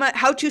how-to schema.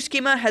 How-to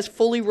schema has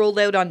fully rolled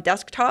out on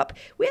desktop.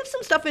 We have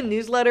some stuff in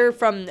newsletter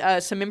from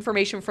some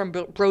information from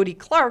Brody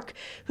Clark,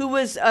 who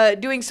was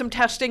doing some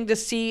testing to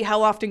see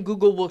how often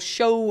Google will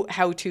show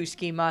how-to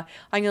schema.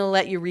 I'm going to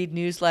let you read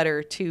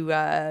newsletter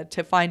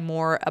to find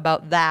more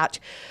about that.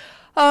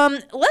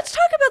 Let's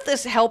talk about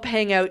this Help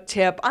Hangout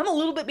tip. I'm a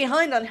little bit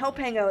behind on Help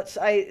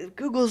Hangouts.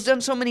 Google's done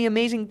so many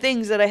amazing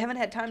things that I haven't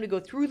had time to go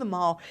through them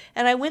all.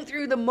 And I went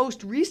through the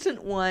most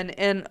recent one,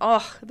 and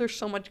there's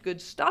so much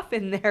good stuff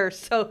in there.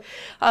 So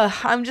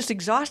I'm just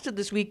exhausted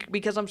this week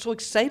because I'm so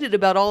excited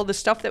about all the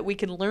stuff that we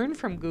can learn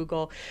from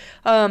Google.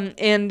 I've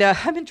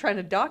been trying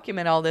to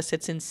document all this.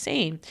 It's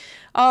insane.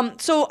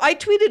 So I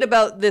tweeted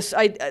about this.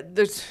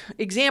 There's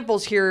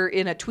examples here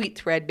in a tweet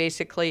thread,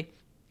 basically.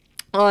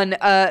 On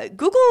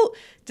Google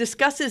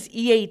discusses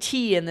EAT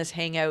in this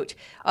Hangout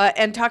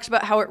and talks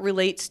about how it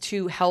relates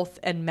to health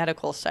and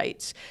medical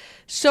sites.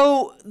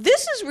 So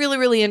this is really,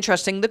 really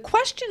interesting. The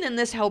question in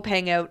this Help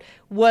Hangout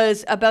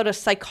was about a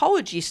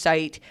psychology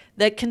site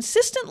that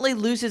consistently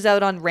loses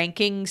out on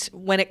rankings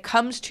when it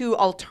comes to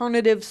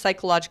alternative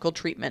psychological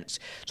treatments.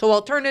 So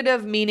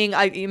alternative meaning,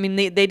 I mean,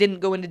 they didn't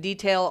go into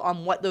detail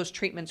on what those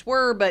treatments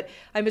were, but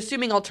I'm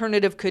assuming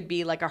alternative could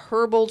be like a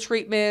herbal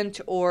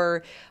treatment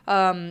or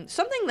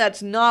something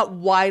that's not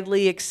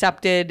widely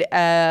accepted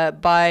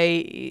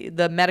by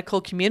the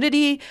medical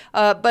community,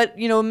 but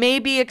may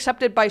be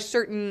accepted by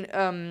certain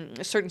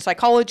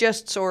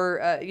psychologists, or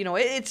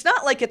it's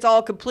not like it's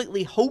all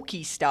completely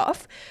hokey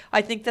stuff.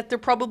 I think that there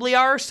probably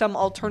are some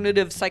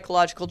alternative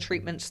psychological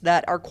treatments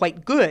that are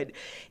quite good.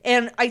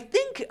 And I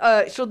think,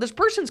 so this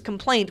person's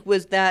complaint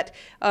was that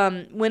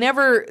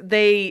whenever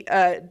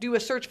they do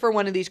a search for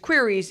one of these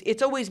queries,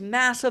 it's always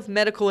massive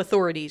medical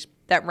authorities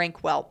that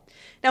rank well.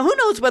 Now, who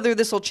knows whether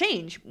this will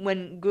change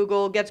when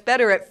Google gets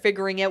better at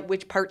figuring out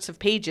which parts of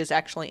pages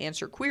actually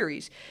answer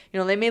queries.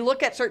 They may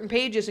look at certain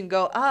pages and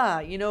go,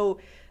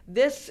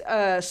 this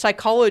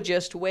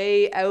psychologist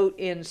way out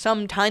in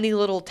some tiny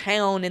little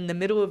town in the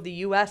middle of the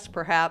U.S.,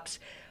 perhaps,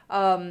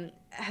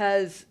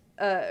 has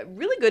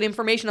really good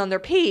information on their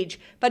page,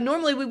 but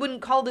normally we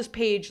wouldn't call this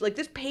page, like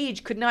this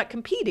page could not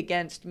compete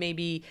against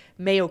maybe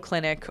Mayo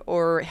Clinic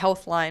or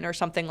Healthline or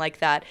something like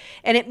that.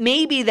 And it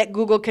may be that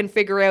Google can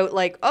figure out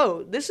like,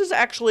 this is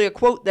actually a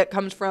quote that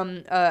comes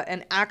from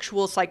an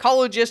actual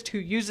psychologist who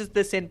uses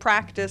this in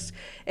practice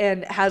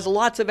and has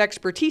lots of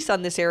expertise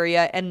on this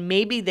area, and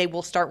maybe they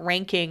will start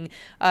ranking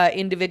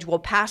individual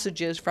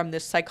passages from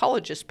this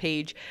psychologist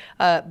page,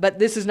 but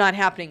this is not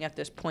happening at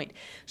this point.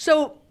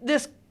 So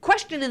this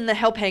question in the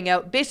Help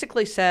Hangout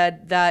basically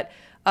said that,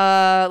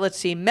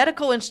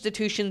 medical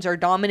institutions are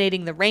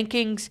dominating the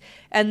rankings,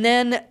 and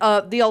then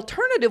the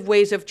alternative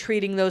ways of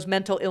treating those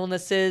mental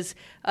illnesses,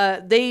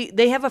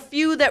 they have a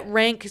few that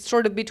rank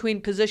sort of between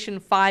position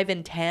 5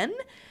 and 10,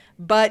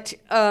 but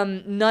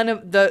none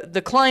of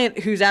the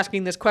client who's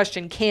asking this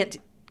question can't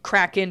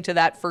crack into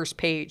that first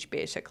page,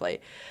 basically.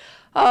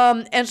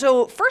 And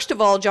so, first of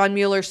all, John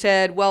Mueller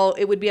said, well,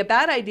 it would be a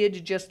bad idea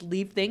to just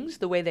leave things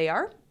the way they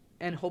are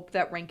and hope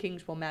that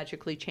rankings will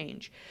magically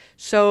change.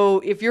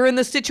 So if you're in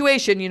this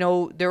situation,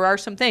 there are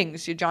some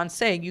things, John's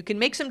saying, you can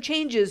make some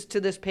changes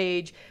to this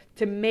page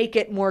to make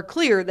it more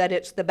clear that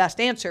it's the best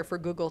answer for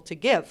Google to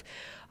give.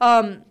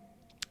 And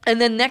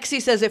then next he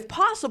says, if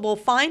possible,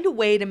 find a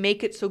way to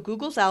make it so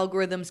Google's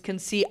algorithms can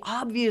see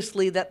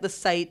obviously that the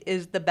site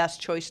is the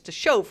best choice to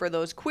show for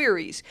those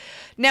queries.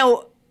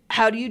 Now,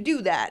 how do you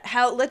do that?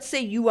 Let's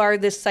say you are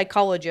this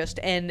psychologist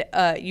and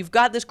you've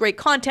got this great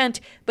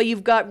content, but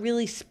you've got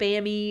really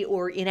spammy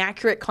or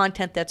inaccurate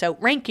content that's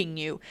outranking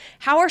you.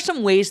 How are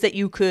some ways that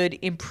you could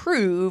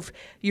improve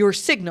your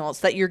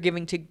signals that you're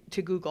giving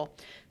to Google?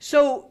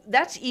 So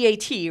that's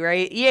EAT,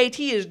 right? EAT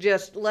is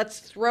just let's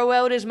throw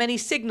out as many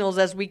signals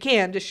as we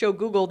can to show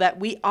Google that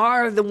we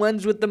are the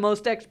ones with the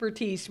most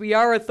expertise. We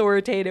are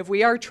authoritative.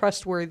 We are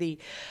trustworthy.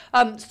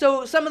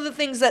 So some of the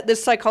things that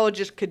this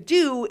psychologist could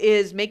do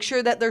is make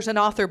sure that there's an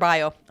author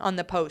bio on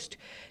the post.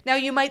 Now,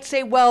 you might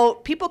say, well,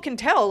 people can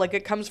tell, like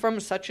it comes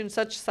from such and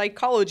such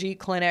psychology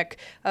clinic.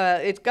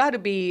 It's got to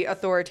be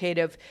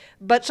authoritative.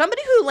 But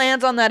somebody who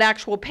lands on that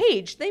actual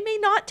page, they may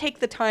not take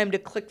the time to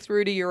click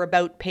through to your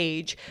about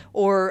page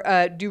or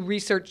do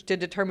research to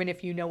determine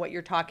if you know what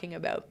you're talking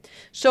about.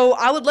 So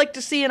I would like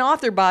to see an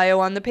author bio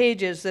on the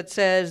pages that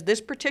says this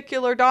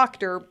particular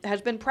doctor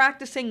has been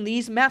practicing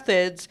these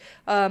methods,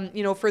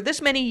 for this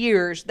many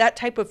years, that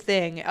type of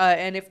thing.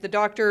 And if the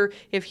doctor,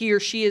 if he or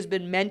she has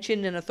been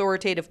mentioned in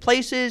authoritative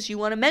places, you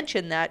want to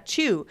mention that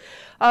too.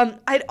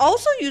 I'd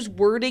also use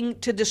wording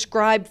to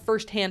describe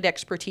firsthand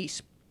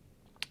expertise.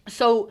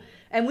 So,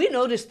 and we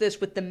noticed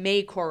this with the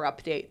May core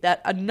update,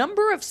 that a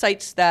number of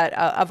sites that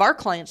of our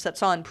clients that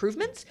saw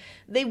improvements,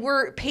 they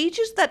were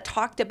pages that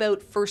talked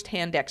about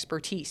firsthand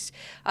expertise.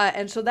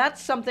 And so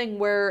that's something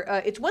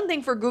where it's one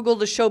thing for Google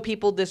to show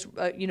people this,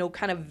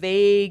 kind of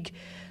vague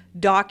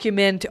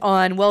document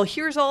on, well,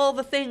 here's all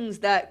the things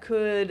that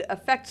could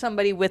affect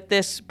somebody with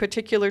this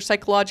particular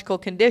psychological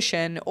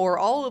condition or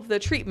all of the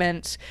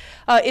treatments.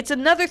 It's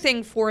another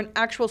thing for an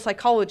actual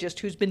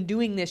psychologist who's been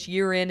doing this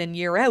year in and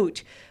year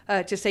out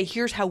to say,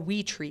 here's how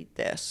we treat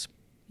this.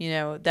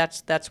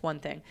 That's one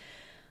thing.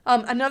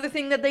 Another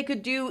thing that they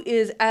could do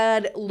is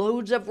add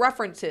loads of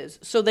references.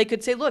 So they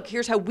could say, look,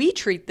 here's how we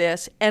treat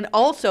this. And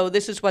also,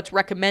 this is what's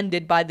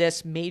recommended by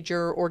this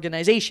major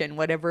organization,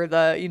 whatever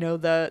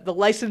the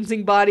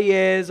licensing body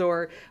is,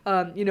 or,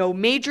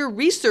 major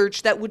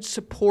research that would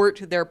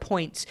support their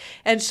points.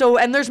 And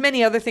there's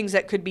many other things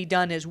that could be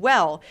done as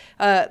well.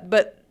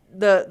 But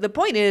the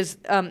point is,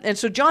 and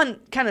so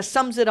John kind of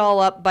sums it all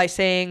up by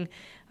saying,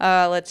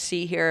 let's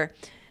see here.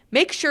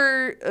 Make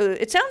sure,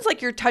 it sounds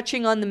like you're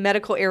touching on the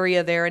medical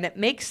area there, and it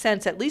makes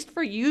sense, at least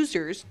for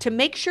users, to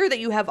make sure that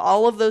you have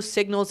all of those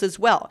signals as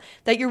well.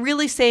 That you're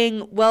really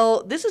saying,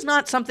 well, this is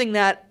not something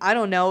that, I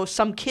don't know,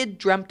 some kid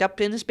dreamt up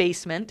in his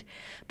basement,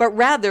 but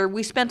rather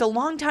we spent a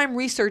long time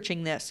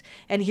researching this.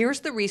 And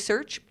here's the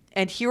research,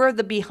 and here are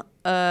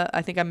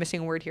I think I'm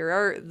missing a word here,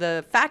 are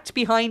the facts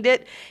behind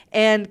it,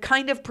 and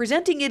kind of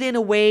presenting it in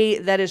a way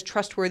that is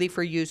trustworthy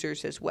for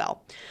users as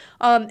well.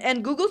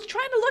 And Google's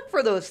trying to look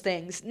for those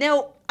things.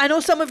 Now, I know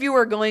some of you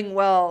are going,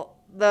 well,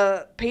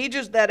 the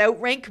pages that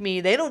outrank me,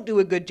 they don't do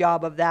a good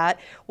job of that.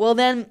 Well,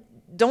 then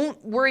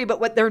don't worry about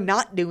what they're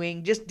not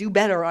doing. Just do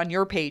better on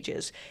your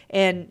pages.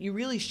 And you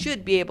really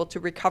should be able to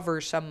recover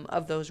some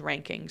of those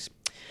rankings.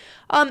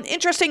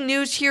 Interesting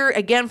news here,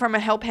 again, from a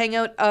Help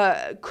Hangout.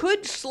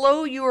 Could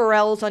slow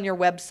URLs on your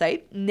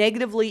website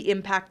negatively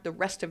impact the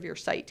rest of your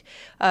site?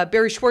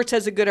 Barry Schwartz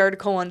has a good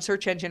article on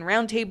Search Engine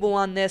Roundtable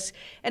on this.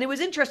 And it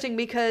was interesting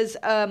because,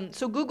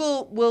 so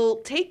Google will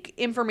take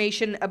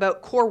information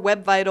about Core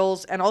Web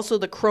Vitals and also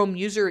the Chrome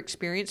User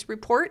Experience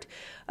Report.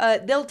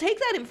 They'll take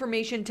that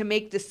information to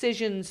make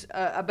decisions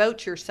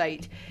about your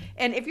site.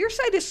 And if your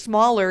site is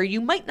smaller,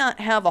 you might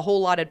not have a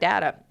whole lot of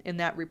data in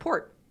that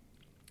report.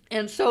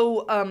 And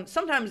so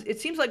sometimes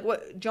it seems like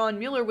what John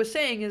Mueller was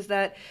saying is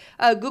that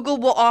Google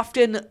will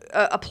often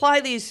apply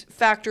these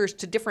factors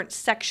to different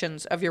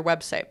sections of your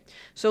website.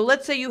 So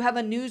let's say you have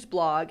a news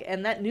blog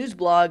and that news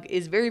blog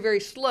is very, very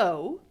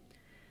slow.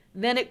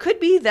 Then it could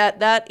be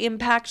that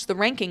impacts the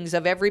rankings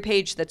of every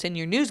page that's in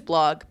your news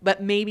blog, but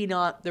maybe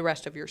not the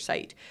rest of your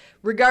site.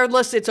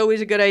 Regardless, it's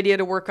always a good idea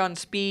to work on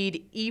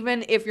speed.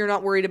 Even if you're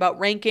not worried about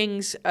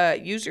rankings,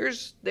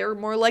 users, they're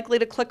more likely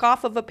to click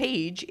off of a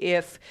page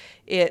if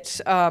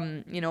it's,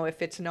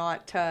 if it's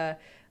not a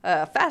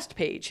fast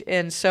page.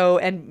 And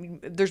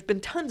there's been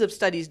tons of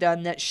studies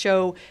done that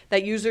show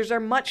that users are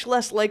much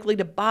less likely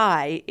to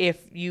buy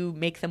if you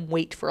make them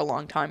wait for a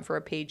long time for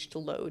a page to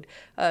load.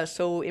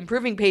 So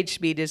improving page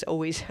speed is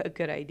always a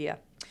good idea.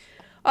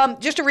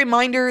 Just a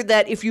reminder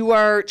that if you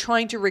are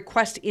trying to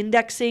request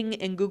indexing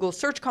in Google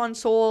Search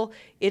Console,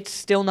 it's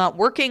still not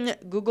working.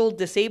 Google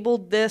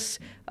disabled this,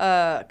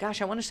 I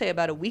want to say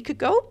about a week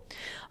ago.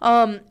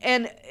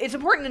 And it's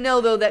important to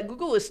know, though, that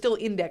Google is still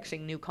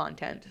indexing new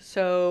content.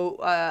 So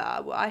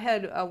I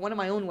had one of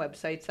my own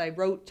websites. I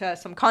wrote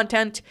some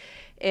content,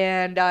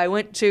 and I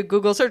went to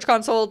Google Search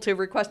Console to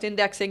request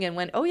indexing and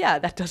went, oh, yeah,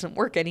 that doesn't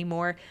work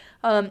anymore.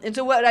 And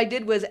so what I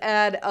did was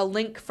add a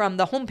link from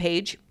the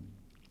homepage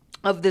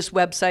of this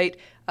website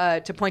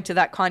to point to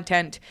that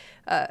content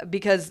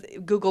because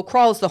Google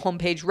crawls the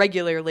homepage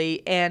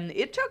regularly, and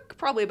it took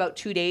probably about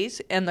 2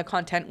 days, and the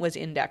content was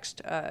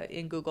indexed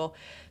in Google.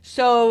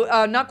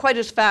 So not quite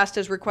as fast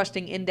as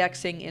requesting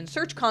indexing in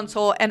Search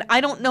Console, and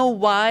I don't know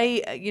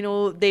why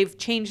they've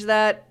changed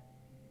that.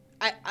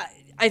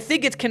 I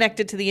think it's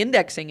connected to the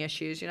indexing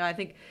issues. I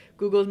think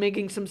Google's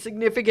making some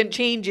significant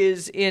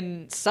changes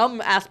in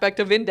some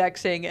aspect of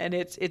indexing, and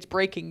it's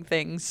breaking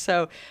things.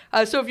 So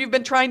if you've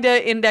been trying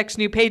to index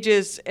new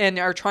pages and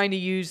are trying to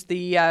use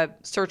the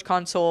Search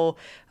Console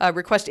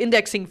request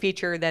indexing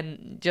feature,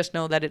 then just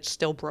know that it's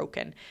still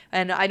broken.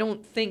 And I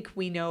don't think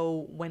we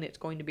know when it's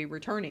going to be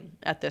returning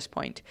at this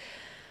point.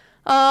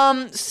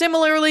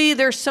 Similarly,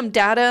 there's some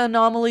data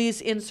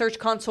anomalies in Search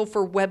Console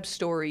for web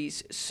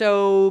stories.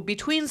 So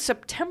between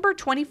September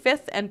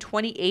 25th and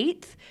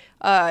 28th,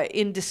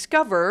 in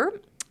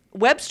Discover,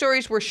 web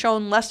stories were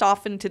shown less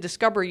often to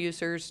Discover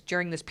users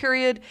during this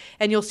period,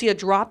 and you'll see a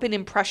drop in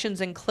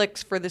impressions and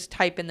clicks for this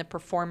type in the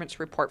performance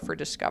report for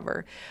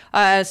Discover.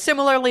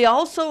 Similarly,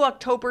 also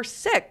October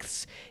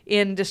 6th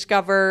in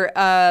Discover,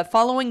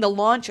 following the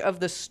launch of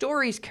the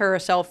Stories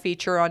carousel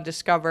feature on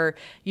Discover,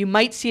 you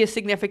might see a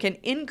significant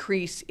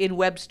increase in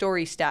web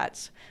story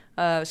stats.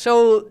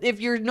 So if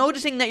you're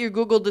noticing that your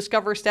Google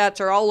Discover stats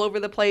are all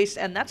over the place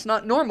and that's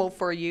not normal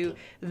for you,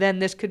 then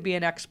this could be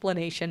an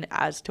explanation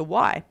as to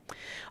why.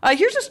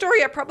 Here's a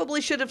story I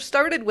probably should have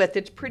started with.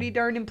 It's pretty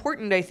darn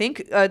important, I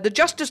think. The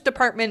Justice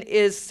Department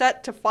is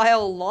set to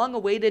file a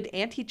long-awaited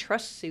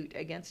antitrust suit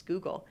against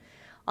Google.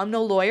 I'm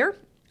no lawyer.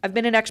 I've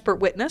been an expert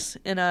witness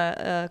in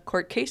a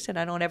court case, and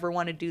I don't ever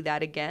want to do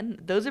that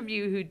again. Those of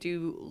you who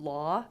do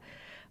law,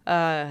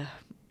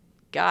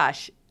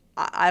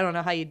 I don't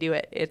know how you do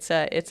it. It's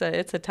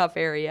a tough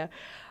area.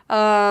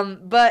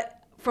 But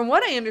from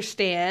what I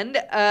understand,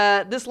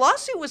 this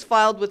lawsuit was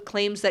filed with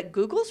claims that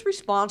Google's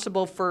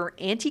responsible for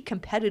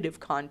anti-competitive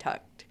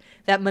conduct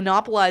that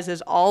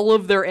monopolizes all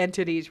of their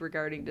entities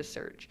regarding to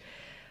search.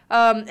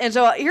 And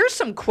so here's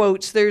some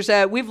quotes.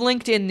 We've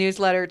linked in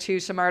newsletter to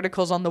some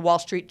articles on the Wall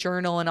Street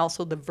Journal and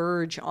also The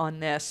Verge on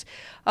this.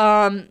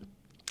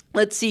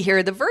 Let's see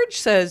here. The Verge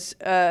says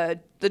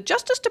the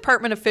Justice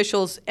Department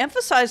officials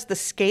emphasized the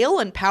scale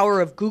and power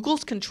of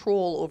Google's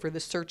control over the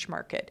search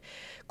market.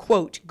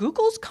 Quote,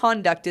 Google's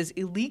conduct is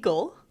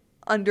illegal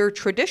under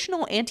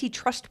traditional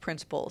antitrust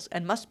principles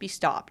and must be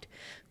stopped.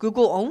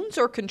 Google owns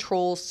or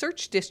controls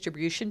search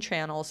distribution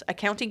channels,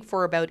 accounting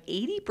for about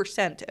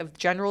 80% of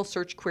general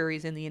search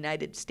queries in the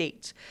United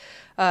States.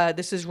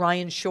 This is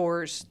Ryan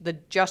Shores, the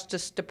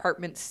Justice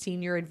Department's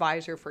senior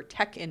advisor for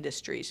tech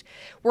industries.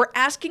 We're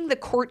asking the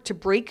court to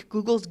break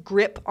Google's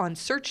grip on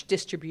search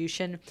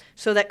distribution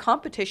so that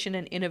competition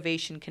and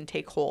innovation can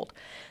take hold.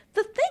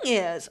 The thing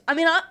is,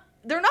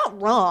 they're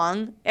not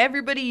wrong.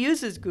 Everybody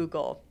uses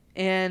Google.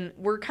 And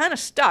we're kind of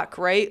stuck,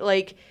 right?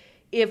 Like,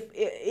 if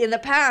in the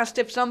past,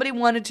 if somebody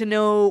wanted to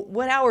know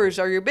what hours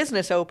are your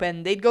business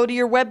open, they'd go to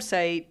your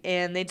website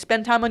and they'd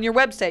spend time on your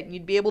website and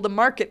you'd be able to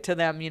market to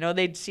them. You know,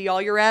 they'd see all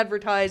your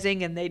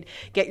advertising and they'd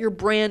get your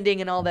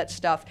branding and all that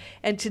stuff.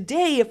 And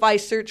today, if I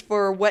search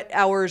for what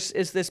hours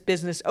is this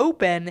business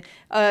open,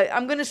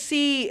 I'm going to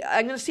see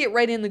it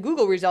right in the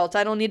Google results.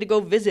 I don't need to go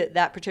visit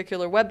that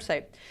particular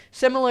website.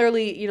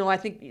 Similarly, you know, I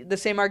think the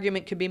same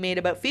argument could be made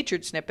about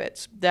featured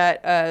snippets,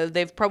 that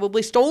they've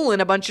probably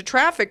stolen a bunch of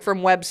traffic from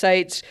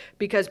websites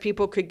because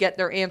people could get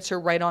their answer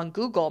right on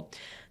Google.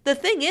 The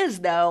thing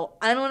is, though,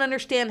 I don't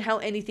understand how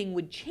anything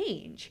would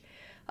change.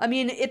 I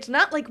mean, it's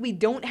not like we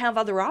don't have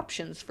other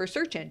options for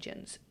search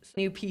engines.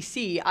 New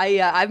PC.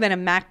 I've been a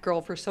Mac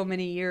girl for so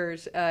many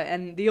years,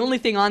 and the only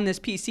thing on this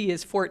PC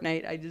is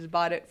Fortnite. I just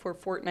bought it for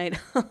Fortnite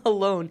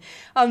alone.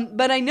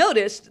 But I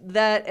noticed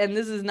that, and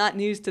this is not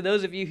news to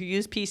those of you who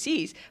use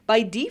PCs,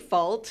 by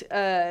default,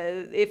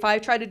 if I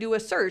try to do a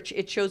search,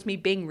 it shows me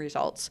Bing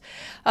results.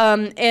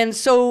 And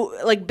so,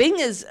 like, Bing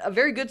is a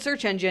very good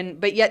search engine,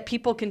 but yet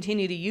people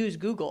continue to use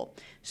Google.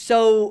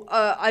 So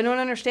I don't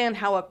understand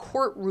how a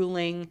court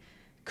ruling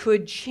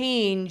could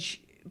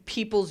change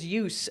people's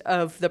use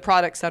of the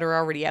products that are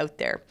already out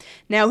there.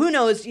 Now, who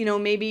knows, you know,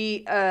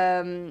 maybe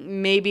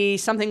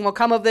something will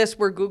come of this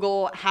where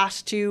Google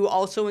has to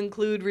also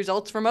include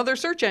results from other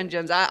search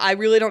engines. I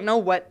really don't know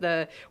what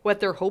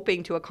they're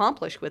hoping to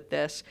accomplish with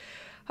this.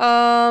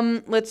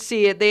 Let's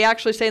see. They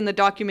actually say in the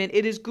document,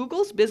 it is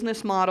Google's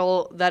business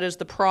model that is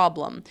the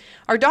problem.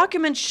 Our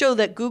documents show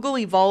that Google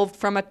evolved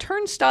from a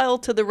turnstile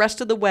to the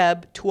rest of the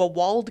web to a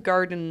walled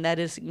garden that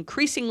is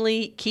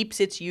increasingly keeps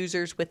its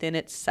users within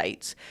its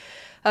sites.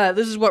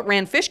 This is what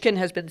Rand Fishkin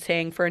has been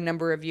saying for a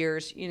number of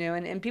years, you know,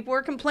 and people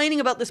are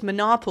complaining about this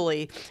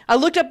monopoly. I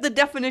looked up the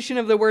definition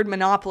of the word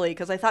monopoly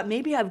because I thought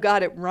maybe I've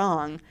got it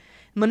wrong.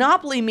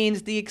 Monopoly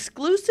means the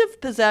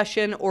exclusive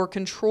possession or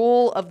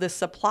control of the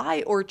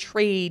supply or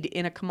trade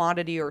in a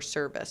commodity or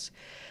service.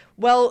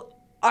 Well,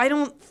 I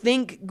don't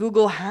think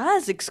Google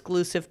has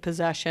exclusive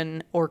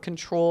possession or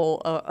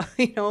control.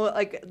 You know,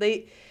 like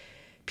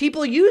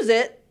people use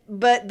it,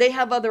 but they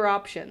have other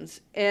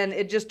options. And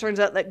it just turns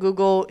out that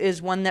Google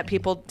is one that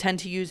people tend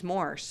to use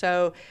more.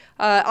 So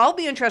I'll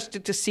be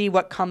interested to see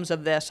what comes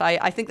of this.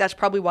 I think that's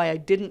probably why I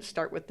didn't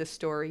start with this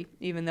story,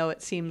 even though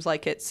it seems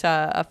like it's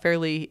a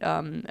fairly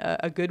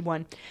a good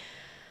one.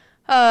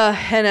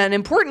 And an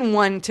important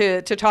one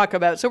to talk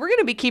about. So we're going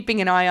to be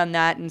keeping an eye on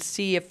that and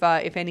see if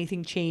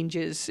anything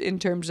changes in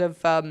terms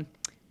of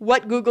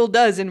what Google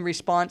does in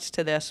response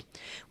to this.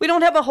 We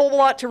don't have a whole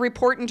lot to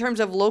report in terms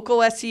of local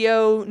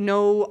SEO,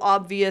 no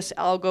obvious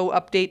algo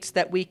updates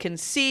that we can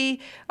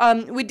see.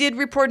 We did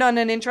report on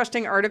an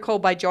interesting article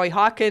by Joy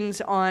Hawkins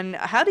on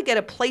how to get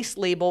a place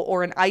label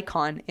or an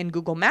icon in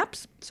Google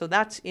Maps. So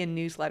that's in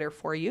newsletter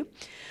for you.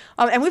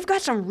 And we've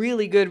got some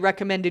really good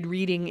recommended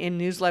reading in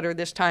newsletter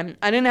this time.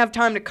 I didn't have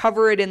time to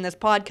cover it in this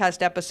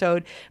podcast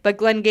episode, but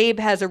Glenn Gabe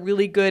has a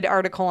really good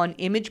article on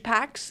image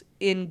packs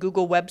in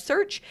Google web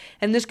search.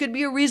 And this could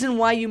be a reason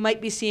why you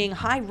might be seeing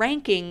high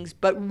rankings,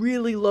 but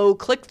really low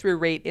click-through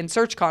rate in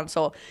Search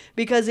Console.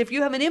 Because if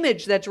you have an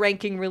image that's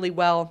ranking really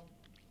well,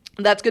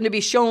 that's going to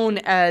be shown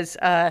as,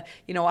 a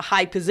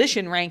high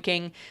position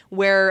ranking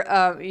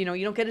where, you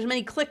don't get as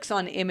many clicks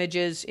on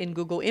images in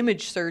Google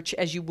image search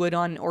as you would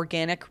on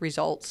organic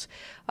results.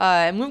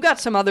 And we've got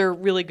some other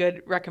really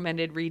good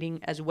recommended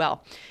reading as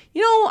well.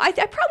 I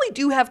probably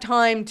do have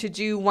time to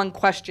do one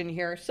question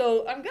here.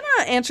 So I'm going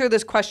to answer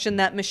this question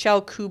that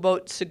Michelle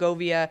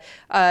Kubot-Segovia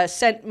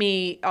sent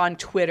me on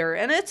Twitter.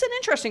 And it's an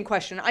interesting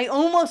question. I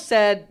almost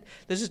said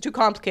this is too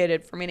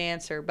complicated for me to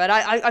answer, but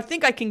I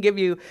think I can give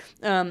you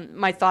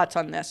my thoughts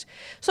on this.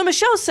 So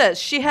Michelle says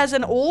she has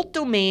an old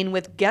domain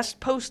with guest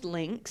post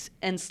links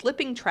and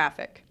slipping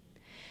traffic.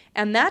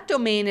 And that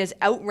domain is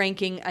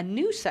outranking a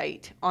new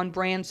site on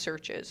brand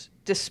searches,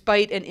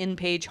 despite an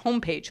in-page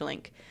homepage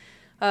link.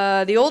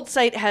 The old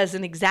site has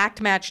an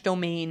exact match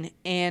domain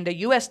and a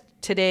USA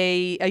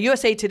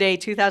Today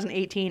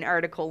 2018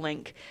 article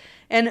link.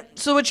 And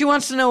so what she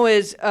wants to know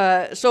is,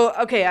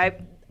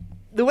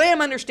 the way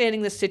I'm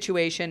understanding this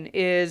situation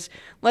is,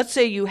 let's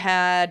say you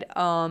had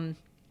an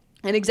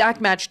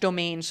exact match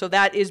domain. So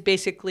that is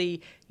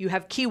basically you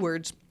have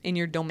keywords in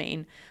your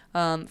domain.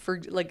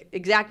 For like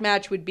exact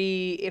match would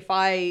be if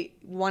I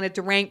wanted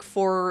to rank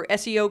for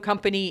SEO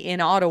company in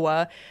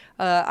Ottawa,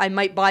 I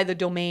might buy the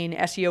domain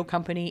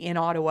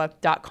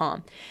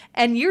SEOcompanyinottawa.com.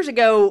 And years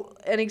ago,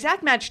 an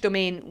exact match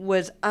domain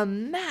was a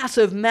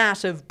massive,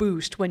 massive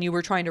boost when you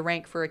were trying to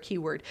rank for a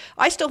keyword.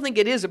 I still think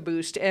it is a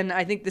boost, and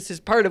I think this is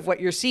part of what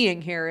you're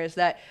seeing here is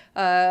that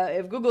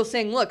if Google's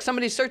saying, look,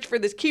 somebody searched for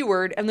this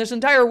keyword and this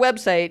entire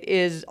website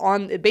is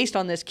based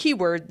on this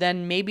keyword,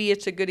 then maybe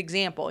it's a good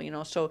example,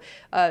 So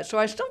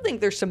I still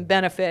think there's some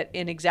benefit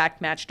in exact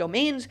match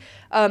domains,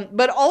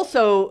 but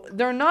also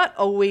they're not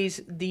always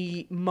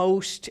the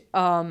most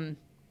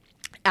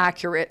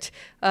accurate,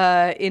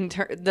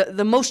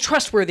 the most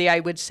trustworthy, I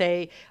would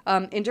say,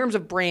 in terms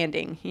of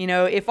branding.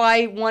 If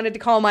I wanted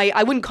to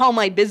I wouldn't call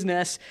my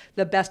business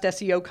the best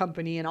SEO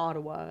company in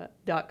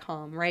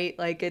Ottawa.com, right?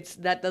 Like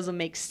that doesn't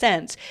make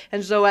sense.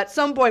 And so at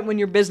some point when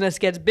your business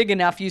gets big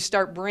enough, you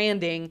start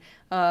branding,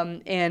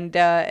 and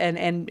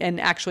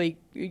actually,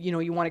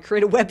 you want to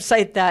create a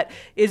website that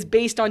is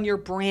based on your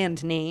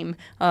brand name,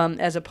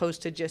 as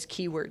opposed to just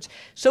keywords.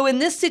 So in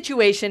this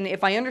situation,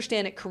 if I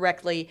understand it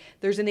correctly,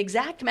 there's an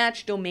exact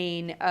match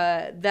domain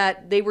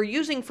that they were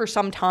using for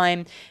some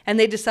time, and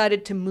they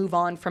decided to move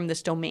on from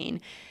this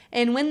domain.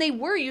 And when they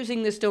were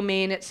using this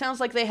domain, it sounds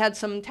like they had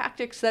some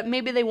tactics that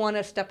maybe they want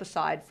to step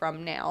aside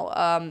from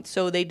now.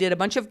 So they did a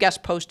bunch of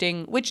guest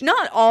posting, which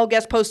not all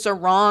guest posts are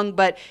wrong,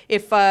 but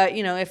if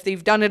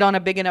they've done it on a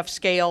big enough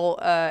scale,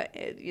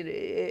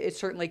 it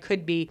certainly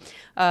could be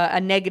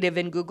a negative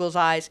in Google's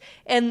eyes.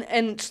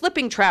 And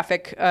slipping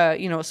traffic,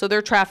 so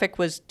their traffic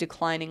was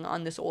declining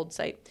on this old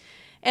site.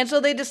 And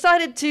so they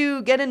decided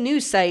to get a new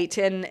site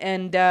and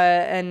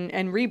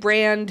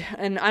rebrand.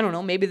 And I don't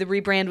know, maybe the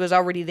rebrand was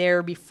already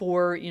there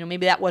before,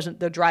 maybe that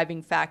wasn't the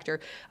driving factor.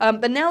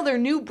 But now their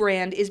new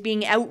brand is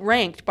being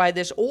outranked by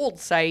this old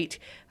site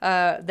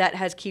that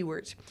has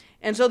keywords.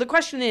 And so the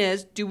question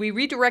is, do we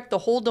redirect the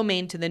whole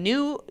domain to the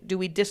new? Do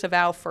we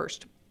disavow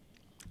first?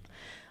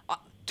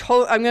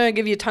 I'm going to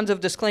give you tons of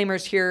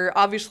disclaimers here.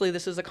 Obviously,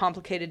 this is a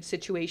complicated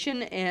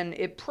situation, and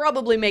it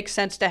probably makes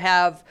sense to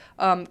have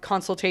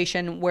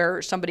consultation where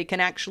somebody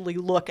can actually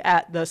look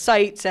at the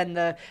sites and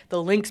the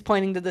links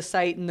pointing to the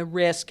site and the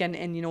risk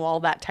and all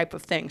that type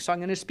of thing. So I'm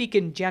going to speak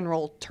in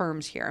general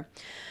terms here.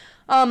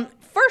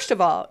 First of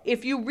all,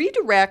 if you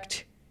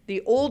redirect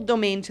the old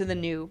domain to the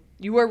new,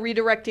 you are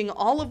redirecting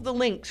all of the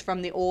links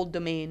from the old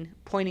domain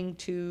pointing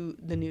to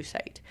the new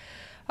site.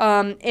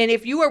 And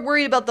if you are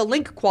worried about the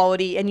link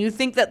quality and you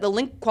think that the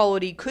link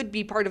quality could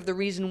be part of the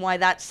reason why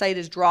that site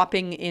is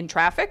dropping in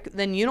traffic,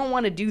 then you don't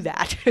want to do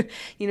that.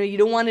 You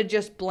don't want to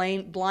just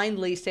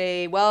blindly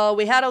say, well,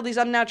 we had all these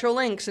unnatural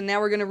links and now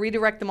we're going to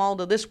redirect them all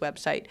to this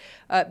website,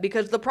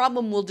 because the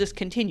problem will just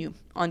continue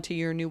onto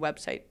your new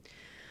website.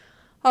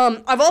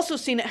 I've also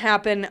seen it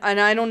happen, and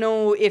I don't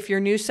know if your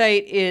new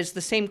site is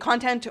the same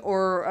content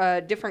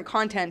or different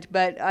content,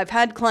 but I've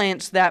had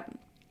clients that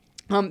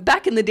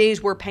back in the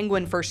days where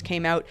Penguin first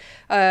came out,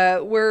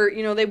 where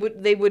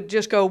they would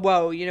just go,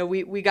 whoa,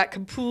 we got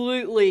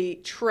completely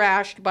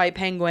trashed by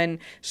Penguin,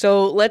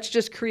 so let's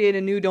just create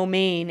a new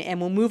domain and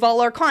we'll move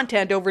all our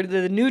content over to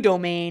the new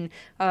domain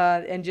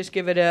and just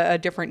give it a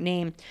different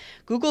name.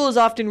 Google is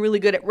often really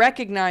good at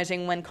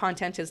recognizing when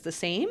content is the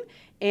same.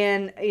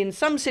 And in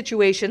some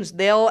situations,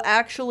 they'll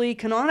actually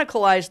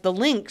canonicalize the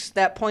links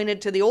that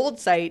pointed to the old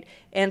site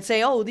and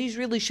say, oh, these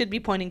really should be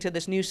pointing to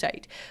this new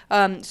site.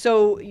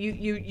 So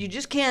you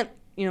just can't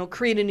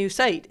create a new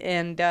site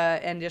and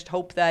just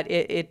hope that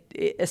it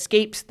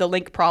escapes the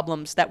link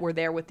problems that were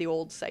there with the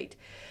old site.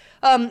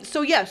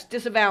 So yes,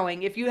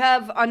 disavowing. If you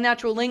have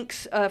unnatural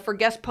links for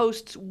guest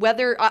posts,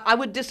 whether I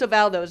would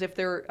disavow those if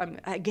they're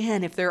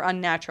if they're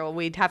unnatural.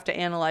 We'd have to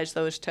analyze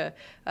those to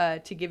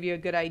give you a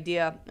good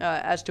idea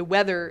as to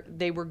whether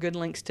they were good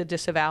links to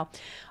disavow.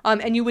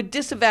 And you would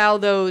disavow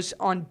those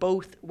on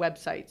both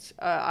websites.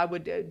 I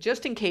would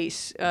just in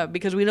case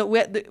because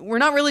we're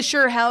not really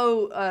sure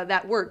how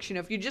that works.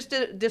 If you just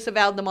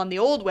disavowed them on the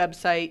old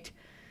website.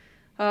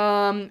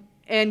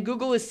 And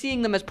Google is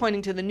seeing them as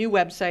pointing to the new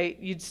website,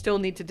 you'd still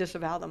need to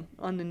disavow them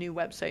on the new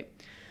website.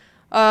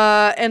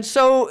 And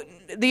so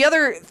the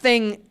other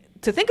thing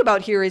to think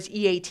about here is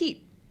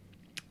EAT.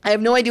 I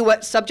have no idea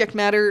what subject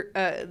matter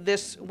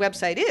this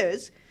website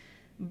is,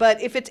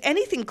 but if it's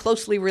anything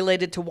closely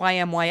related to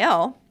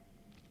YMYL,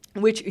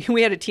 which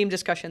we had a team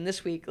discussion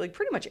this week, like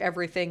pretty much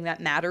everything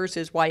that matters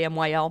is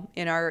YMYL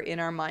in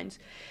our minds.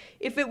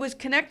 If it was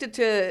connected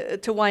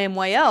to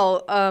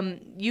YMYL,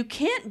 you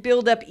can't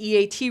build up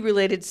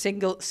EAT-related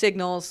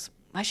signals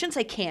I shouldn't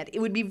say can't. It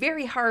would be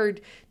very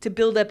hard to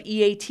build up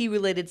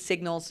EAT-related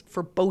signals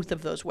for both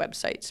of those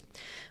websites.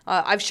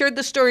 I've shared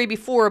the story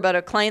before about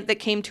a client that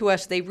came to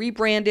us. They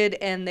rebranded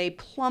and they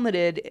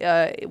plummeted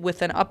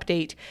with an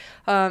update.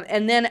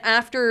 And then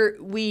after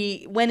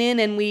we went in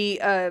and we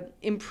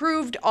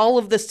improved all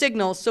of the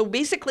signals. So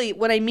basically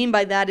what I mean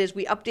by that is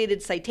we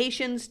updated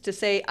citations to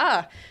say,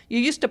 you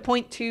used to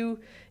point to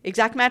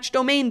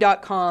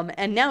exactmatchdomain.com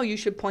and now you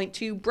should point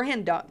to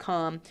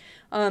brand.com.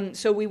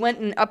 So we went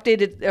and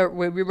updated, or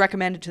we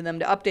recommended to them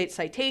to update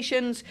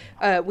citations.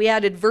 We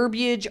added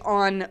verbiage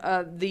on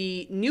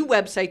the new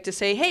website to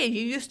say, hey,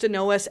 you used to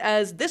know us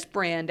as this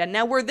brand, and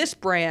now we're this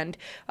brand.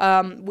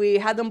 We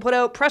had them put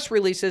out press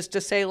releases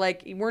to say,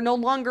 like, we're no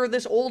longer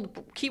this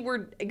old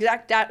keyword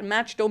exact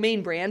match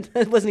domain brand.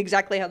 That wasn't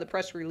exactly how the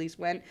press release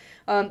went.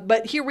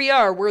 But here we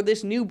are, we're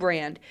this new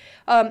brand.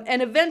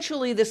 And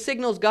eventually the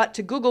signals got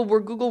to Google,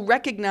 where Google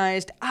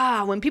recognized,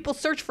 when people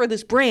search for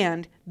this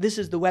brand, this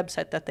is the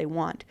website that they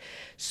want.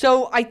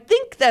 So I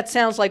think that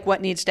sounds like what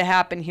needs to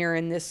happen here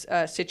in this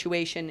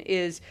situation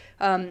is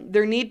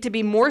there need to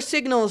be more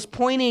signals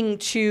pointing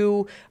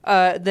to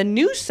the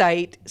new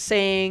site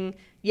saying,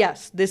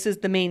 yes, this is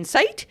the main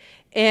site.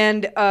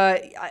 And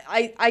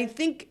I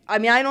think, I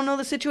don't know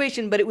the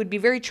situation, but it would be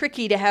very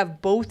tricky to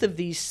have both of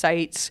these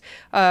sites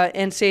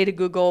and say to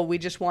Google, we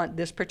just want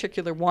this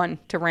particular one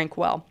to rank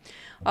well.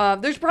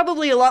 There's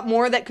probably a lot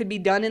more that could be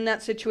done in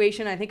that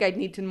situation. I think I'd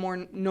need to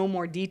know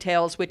more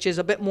details, which is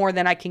a bit more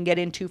than I can get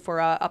into for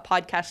a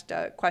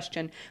podcast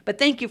question. But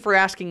thank you for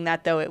asking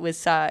that, though. It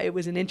was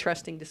an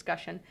interesting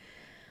discussion.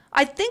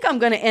 I think I'm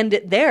going to end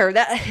it there.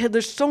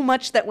 There's so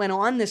much that went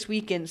on this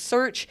week in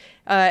search.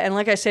 And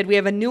like I said, we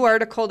have a new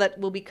article that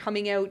will be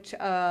coming out.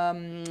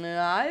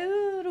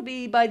 It'll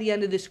be by the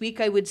end of this week,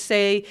 I would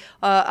say,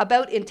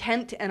 about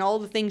intent and all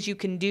the things you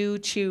can do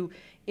to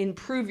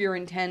improve your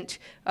intent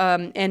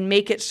and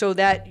make it so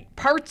that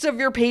parts of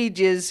your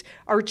pages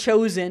are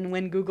chosen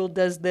when Google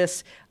does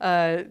this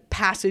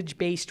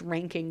passage-based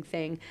ranking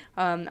thing.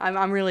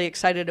 I'm really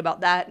excited about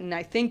that, and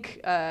I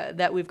think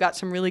that we've got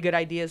some really good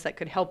ideas that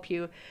could help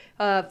you.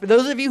 For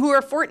those of you who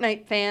are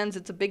Fortnite fans,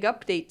 it's a big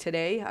update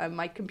today.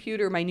 My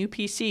computer, my new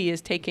PC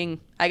is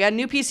taking... I got a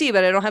new PC,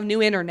 but I don't have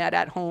new internet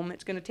at home.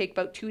 It's going to take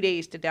about 2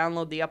 days to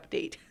download the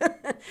update.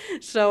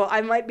 So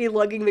I might be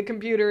lugging the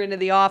computer into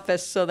the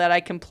office so that I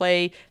can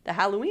play the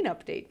Halloween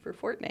update for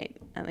Fortnite.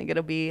 I think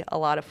it'll be a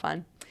lot of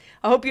fun.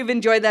 I hope you've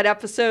enjoyed that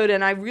episode,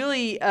 and I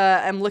really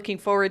am looking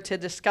forward to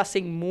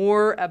discussing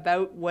more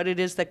about what it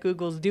is that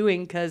Google's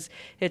doing, because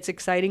it's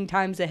exciting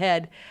times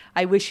ahead.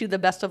 I wish you the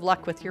best of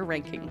luck with your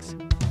rankings.